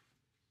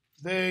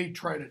 They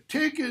try to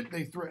take it.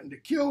 They threaten to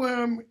kill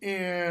him,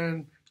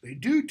 and they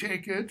do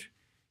take it.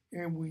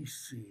 And we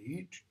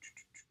see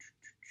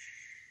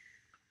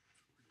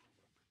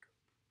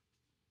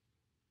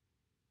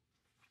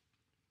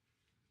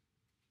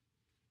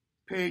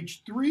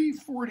page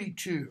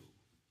 342.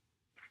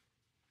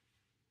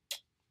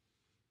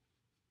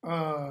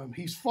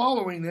 He's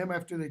following them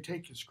after they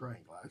take his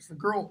scrying glass. The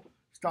girl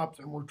stops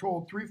him. We're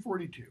told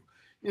 342.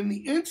 In the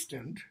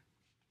instant,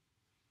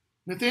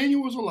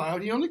 Nathaniel was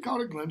allowed. He only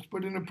caught a glimpse,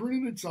 but it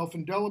imprinted itself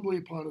indelibly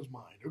upon his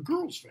mind. A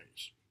girl's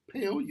face,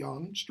 pale,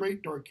 young,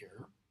 straight, dark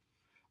hair,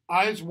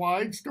 eyes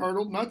wide,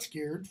 startled, not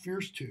scared,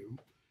 fierce too.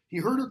 He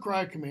heard her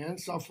cry a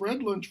command, saw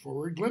Fred lunge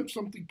forward, glimpsed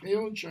something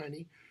pale and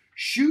shiny,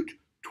 shoot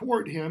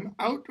toward him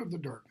out of the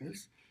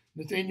darkness.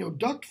 Nathaniel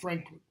ducked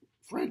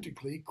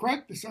frantically,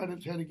 cracked the side of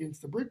his head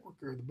against the brickwork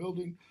of the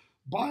building.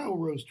 Bile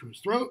rose to his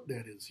throat.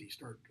 That is, he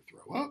started to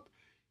throw up.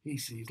 He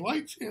sees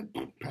lights and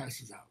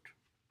passes out.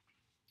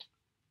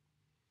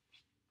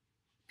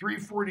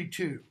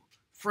 342.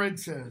 Fred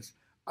says,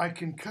 I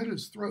can cut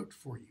his throat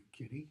for you,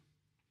 Kitty.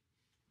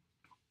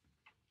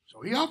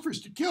 So he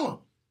offers to kill him.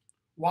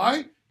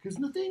 Why? Because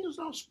Nathaniel's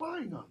now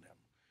spying on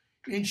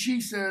them. And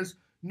she says,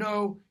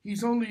 no,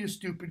 he's only a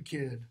stupid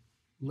kid.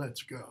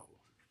 Let's go.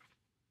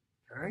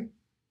 Okay?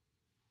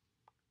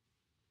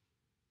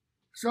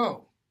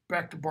 So,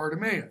 back to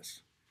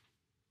Bartimaeus.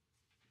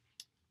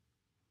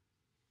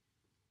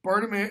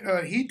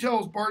 He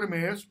tells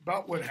Bartimaeus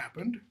about what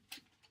happened.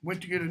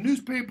 Went to get a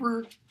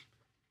newspaper.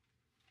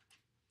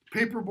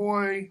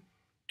 Paperboy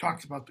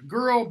talks about the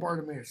girl.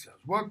 Bartimaeus says,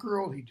 what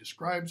girl? He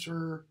describes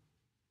her.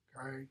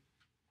 Okay.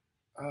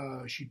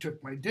 She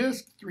took my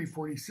disc,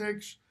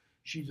 346.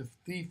 She's a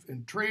thief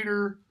and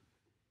traitor.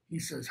 He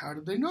says, how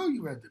did they know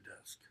you had the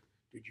disc?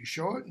 Did you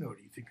show it? No.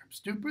 Do you think I'm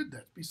stupid?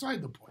 That's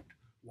beside the point.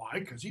 Why?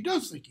 Because he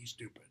does think he's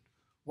stupid.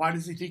 Why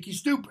does he think he's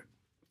stupid?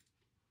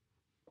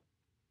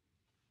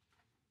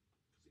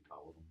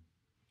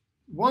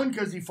 One,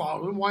 because he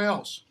followed him. Why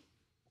else?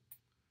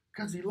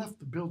 Because he left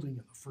the building in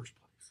the first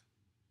place.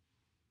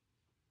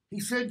 He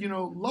said,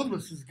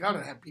 Lovelace has got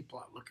to have people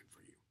out looking for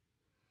you.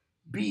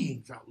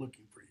 beings out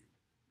looking for you.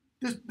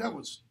 That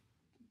was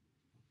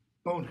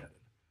boneheaded.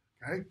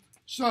 Okay?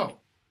 So,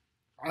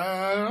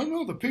 I don't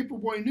know, the paper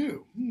boy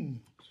knew.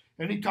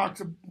 And he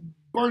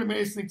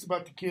Bartimaeus thinks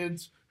about the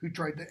kids who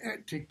tried to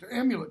take the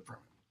amulet from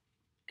him.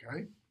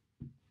 Okay?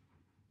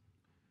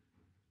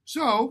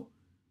 So,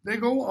 they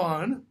go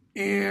on,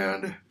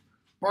 and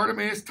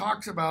Bartimaeus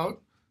talks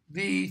about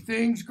the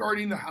things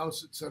guarding the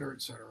house, etc.,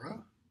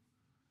 etc.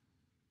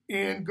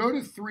 And go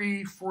to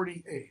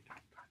 348.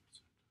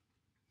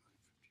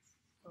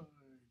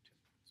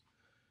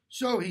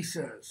 So he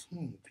says,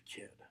 the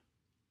kid.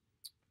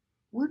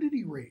 Where did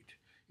he rate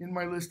in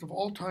my list of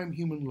all-time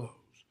human lows?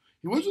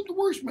 He wasn't the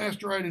worst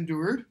master I'd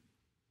endured.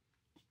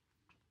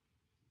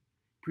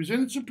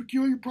 Presented some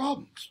peculiar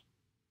problems.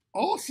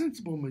 All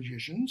sensible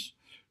magicians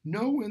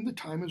know when the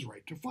time is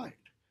right to fight.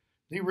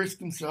 They risk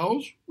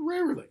themselves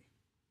rarely.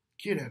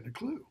 Kid hadn't a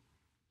clue.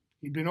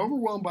 He'd been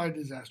overwhelmed by a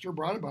disaster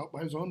brought about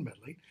by his own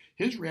meddling.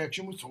 His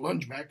reaction was to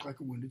lunge back like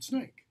a wounded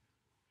snake.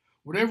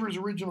 Whatever his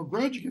original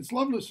grudge against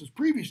Lovelace's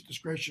previous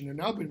discretion had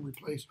now been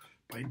replaced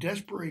by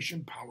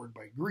desperation powered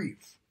by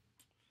grief.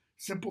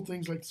 Simple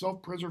things like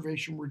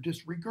self-preservation were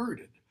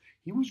disregarded.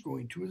 He was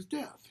going to his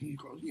death. He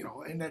goes,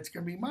 and that's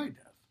going to be my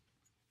death.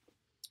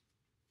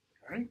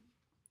 Okay?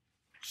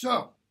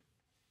 So,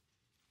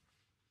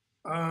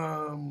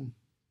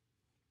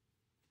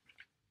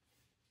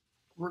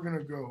 we're going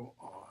to go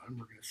on.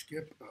 We're going to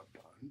skip a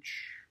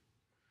bunch.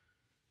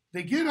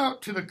 They get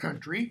out to the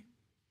country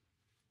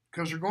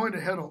because they're going to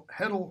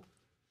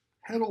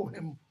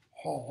Heddleham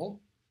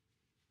Hall.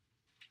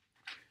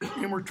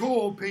 And we're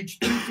told, page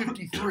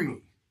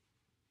 253.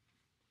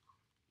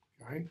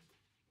 Okay.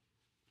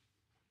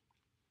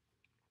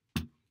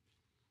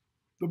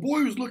 The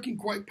boy was looking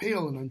quite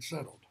pale and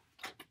unsettled.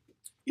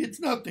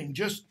 It's nothing,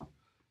 just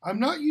I'm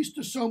not used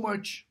to so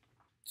much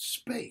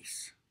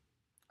space.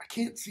 I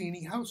can't see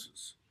any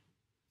houses.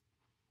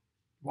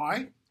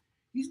 Why?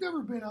 He's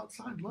never been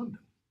outside London.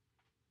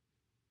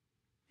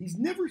 He's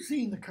never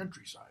seen the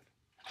countryside.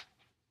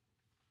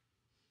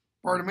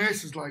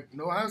 Bartimaeus is like,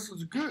 no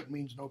houses are good,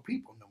 means no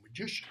people, no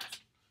magicians.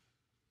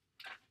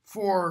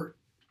 For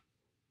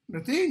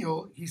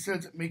Nathaniel, he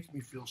says it makes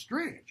me feel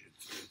strange.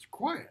 It's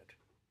quiet.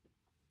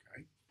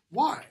 Okay.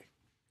 Why?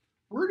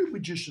 Where do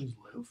magicians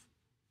live?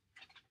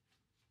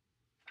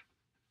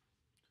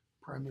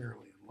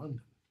 Primarily in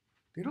London.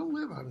 They don't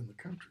live out in the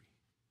country.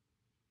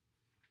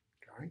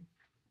 Okay.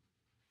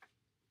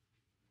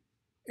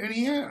 And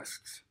he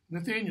asks,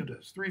 Nathaniel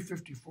does,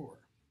 354.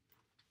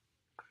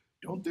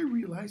 Don't they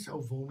realize how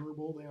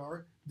vulnerable they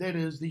are? That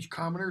is, these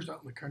commoners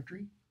out in the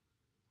country,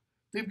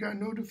 they've got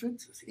no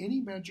defenses. Any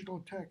magical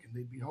attack and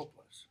they'd be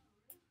helpless.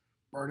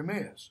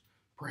 Bartimaeus,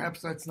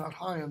 perhaps that's not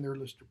high on their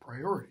list of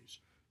priorities.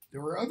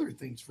 There are other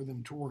things for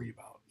them to worry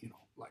about,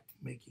 like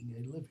making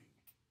a living.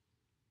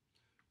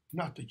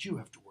 Not that you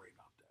have to worry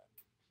about that.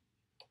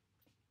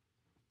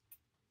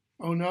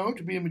 Oh no,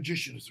 to be a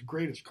magician is the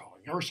greatest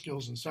calling. Our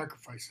skills and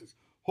sacrifices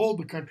hold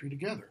the country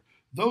together.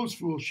 Those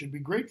fools should be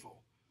grateful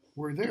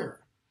we're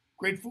there.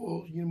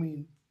 Grateful, you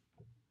mean,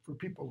 for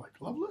people like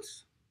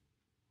Lovelace?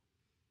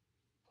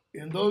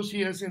 And those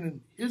he has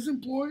in his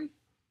employ?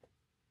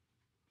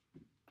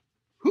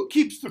 Who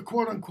keeps the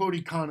quote-unquote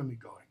economy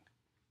going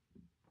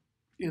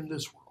in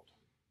this world?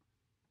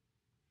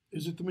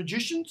 Is it the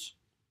magicians?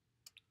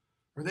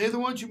 Are they the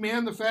ones who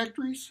man the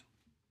factories?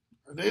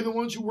 Are they the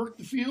ones who work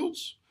the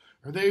fields?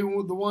 Are they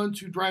the ones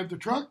who drive the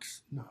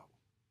trucks? No.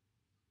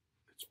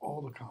 It's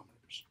all the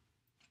commoners.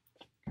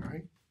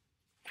 Okay?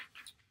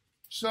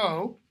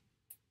 So,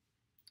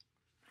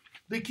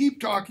 they keep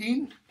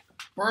talking.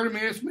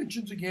 Bartimaeus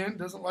mentions again,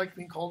 doesn't like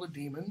being called a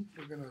demon.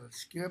 We're going to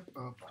skip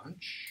a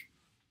bunch.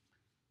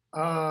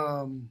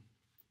 Let's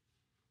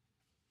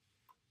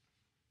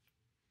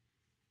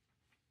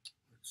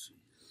see.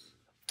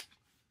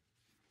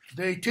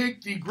 They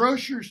take the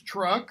grocer's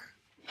truck,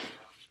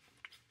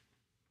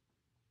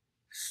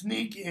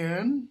 sneak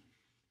in,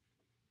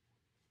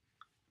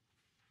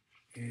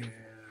 and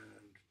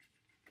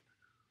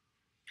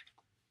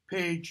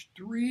page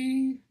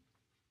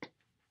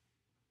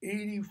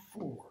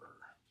 384.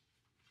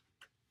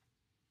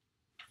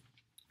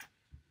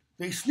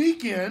 They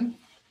sneak in.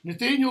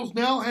 Nathaniel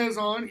now has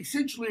on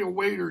essentially a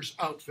waiter's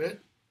outfit.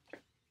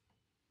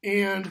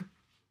 And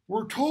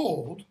we're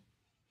told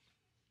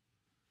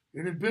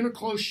it had been a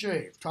close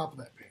shave, top of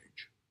that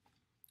page.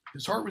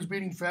 His heart was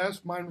beating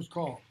fast, mine was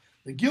calm.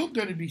 The guilt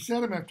that had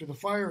beset him after the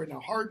fire had now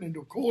hardened into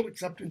a cold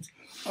acceptance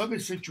of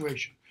his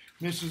situation.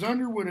 Mrs.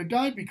 Underwood had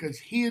died because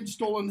he had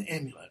stolen the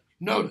amulet.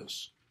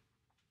 Notice,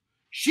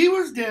 she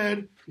was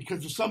dead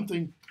because of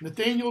something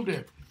Nathaniel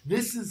did.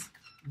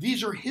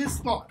 These are his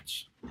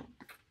thoughts.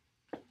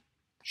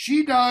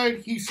 She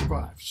died, he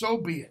survived. So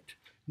be it.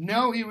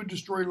 Now he would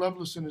destroy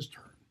Lovelace in his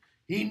turn.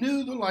 He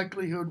knew the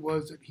likelihood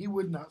was that he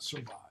would not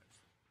survive.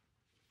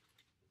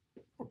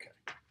 Okay.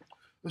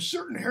 A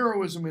certain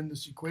heroism in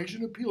this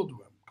equation appealed to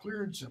him,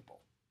 clear and simple.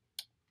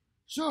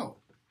 So,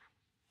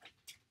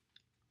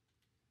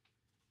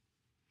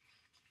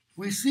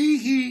 we see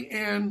he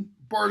and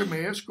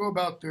Bartimaeus go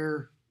about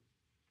their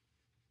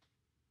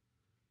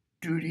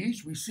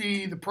duties. We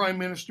see the prime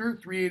minister,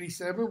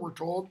 387, we're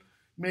told,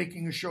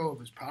 making a show of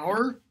his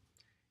power.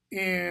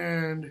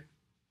 And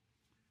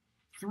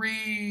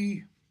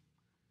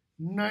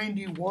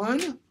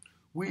 391,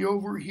 we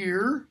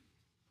overhear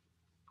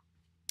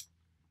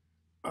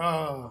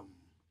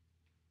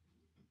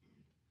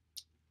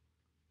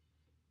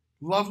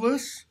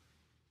Lovelace.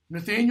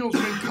 Nathaniel's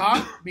been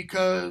caught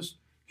because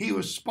he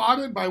was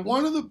spotted by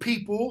one of the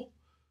people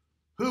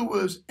who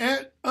was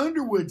at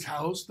Underwood's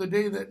house the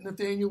day that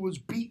Nathaniel was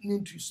beaten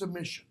into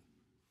submission.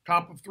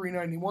 Top of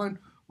 391,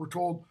 we're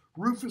told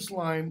Rufus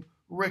Lime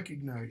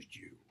recognized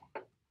you.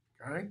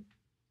 Okay?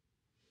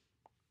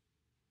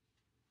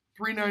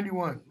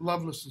 391,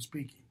 Lovelace is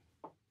speaking.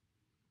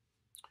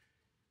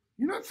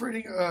 You're not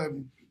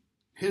fretting,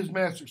 his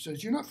master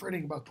says, you're not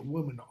fretting about the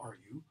woman, are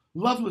you?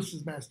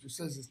 Lovelace's master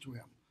says this to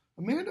him.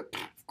 Amanda,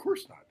 of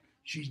course not.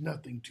 She's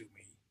nothing to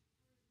me.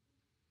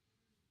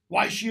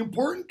 Why is she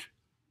important?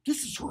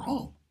 This is her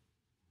home.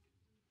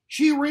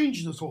 She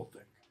arranged this whole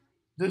thing,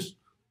 this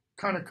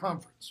kind of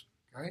conference.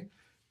 Okay?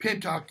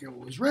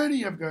 Pentacle is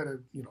ready. I've got to,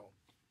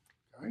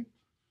 okay?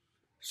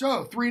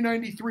 So,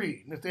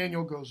 393,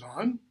 Nathaniel goes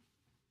on.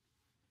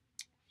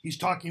 He's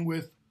talking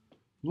with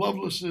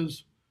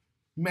Lovelace's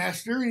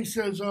master, and he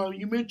says,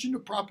 you mentioned a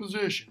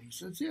proposition. He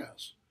says,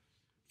 yes.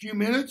 Few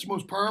minutes,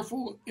 most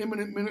powerful,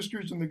 eminent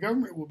ministers in the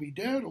government will be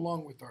dead,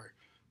 along with our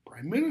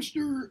prime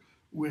minister.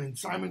 When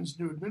Simon's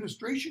new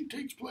administration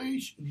takes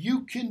place,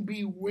 you can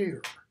be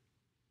where?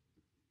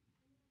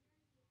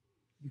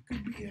 You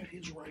can be at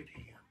his right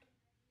hand.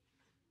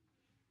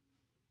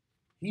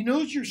 He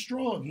knows you're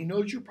strong. He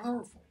knows you're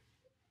powerful.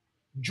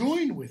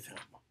 Join with him,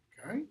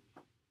 okay?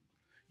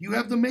 You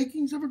have the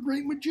makings of a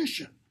great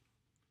magician.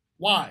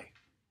 Why?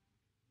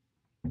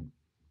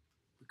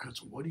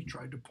 Because of what he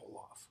tried to pull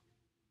off.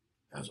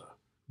 As a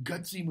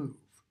gutsy move,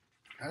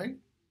 okay?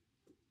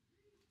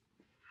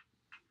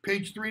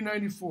 Page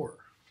 394.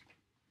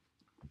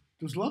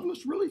 Does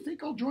Lovelace really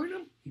think I'll join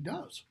him? He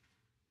does.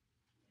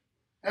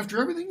 After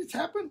everything that's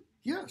happened?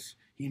 Yes.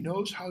 He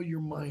knows how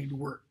your mind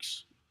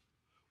works.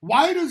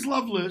 Why does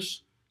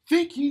Lovelace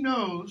think he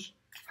knows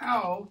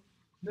how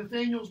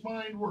Nathaniel's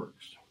mind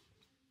works?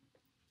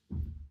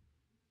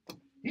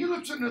 He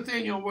looks at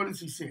Nathaniel, what does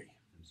he see?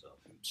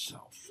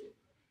 Himself.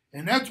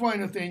 And that's why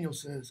Nathaniel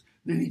says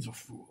that he's a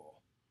fool.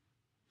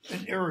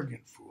 An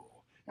arrogant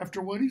fool.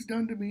 After what he's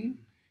done to me,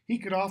 he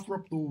could offer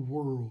up the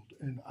world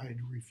and I'd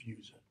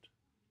refuse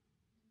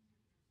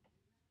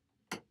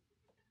it.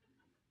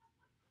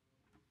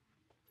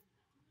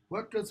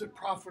 What does it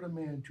profit a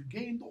man to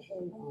gain the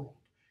whole world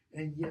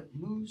and yet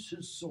lose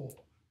his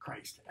soul?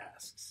 Christ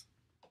asks.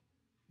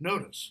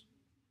 Notice,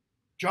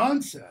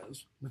 John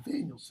says,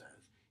 Nathaniel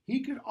says,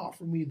 he could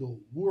offer me the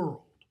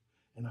world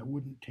and I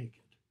wouldn't take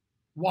it.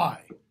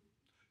 Why?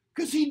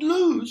 Because he'd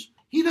lose.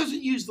 He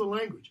doesn't use the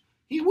language.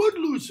 He would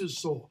lose his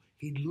soul.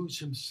 He'd lose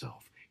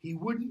himself. He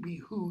wouldn't be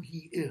who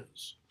he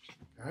is.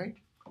 Okay?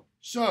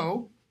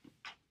 So,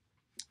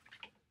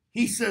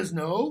 he says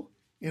no,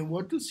 and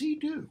what does he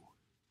do?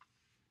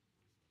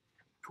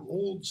 To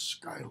old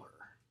Schuyler.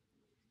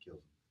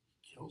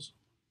 Kills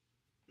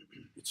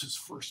him. It's his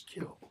first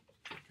kill.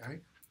 Okay?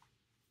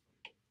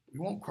 We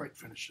won't quite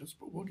finish this,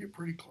 but we'll get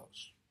pretty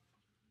close.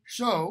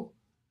 So,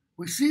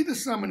 we see the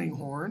summoning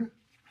horn,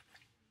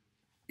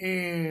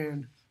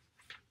 and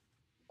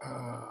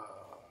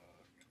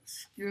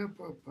skip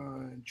a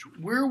bunch.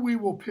 Where we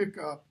will pick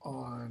up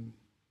on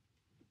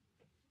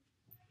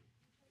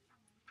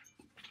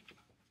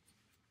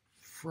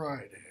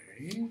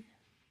Friday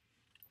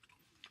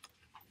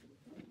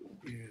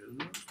is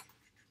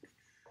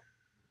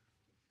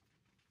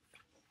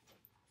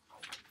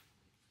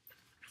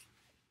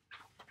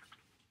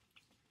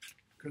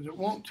because it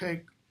won't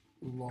take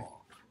long.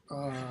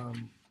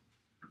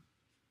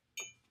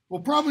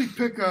 We'll probably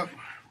pick up,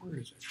 where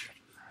is it?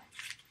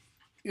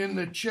 In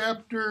the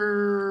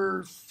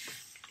chapter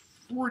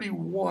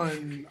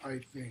 41, I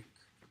think,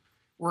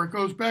 where it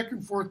goes back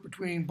and forth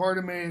between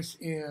Bartimaeus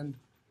and,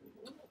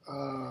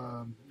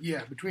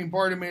 between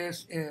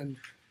Bartimaeus and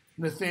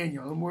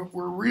Nathaniel. And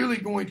we're really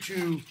going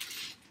to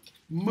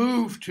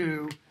move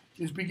to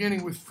is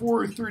beginning with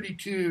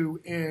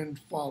 432 and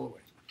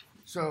following.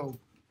 So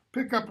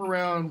pick up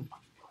around,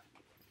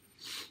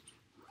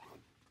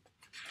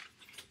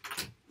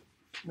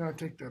 no, I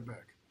take that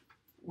back.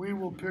 We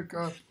will pick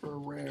up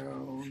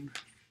around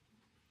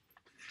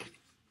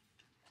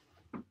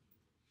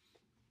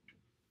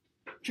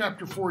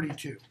chapter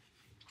 42.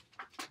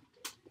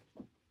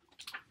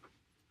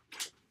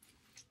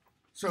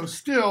 So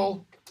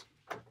still,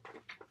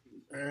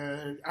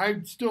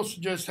 I'd still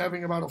suggest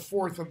having about a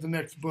fourth of the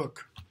next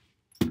book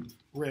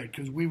read,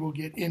 because we will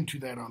get into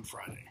that on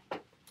Friday.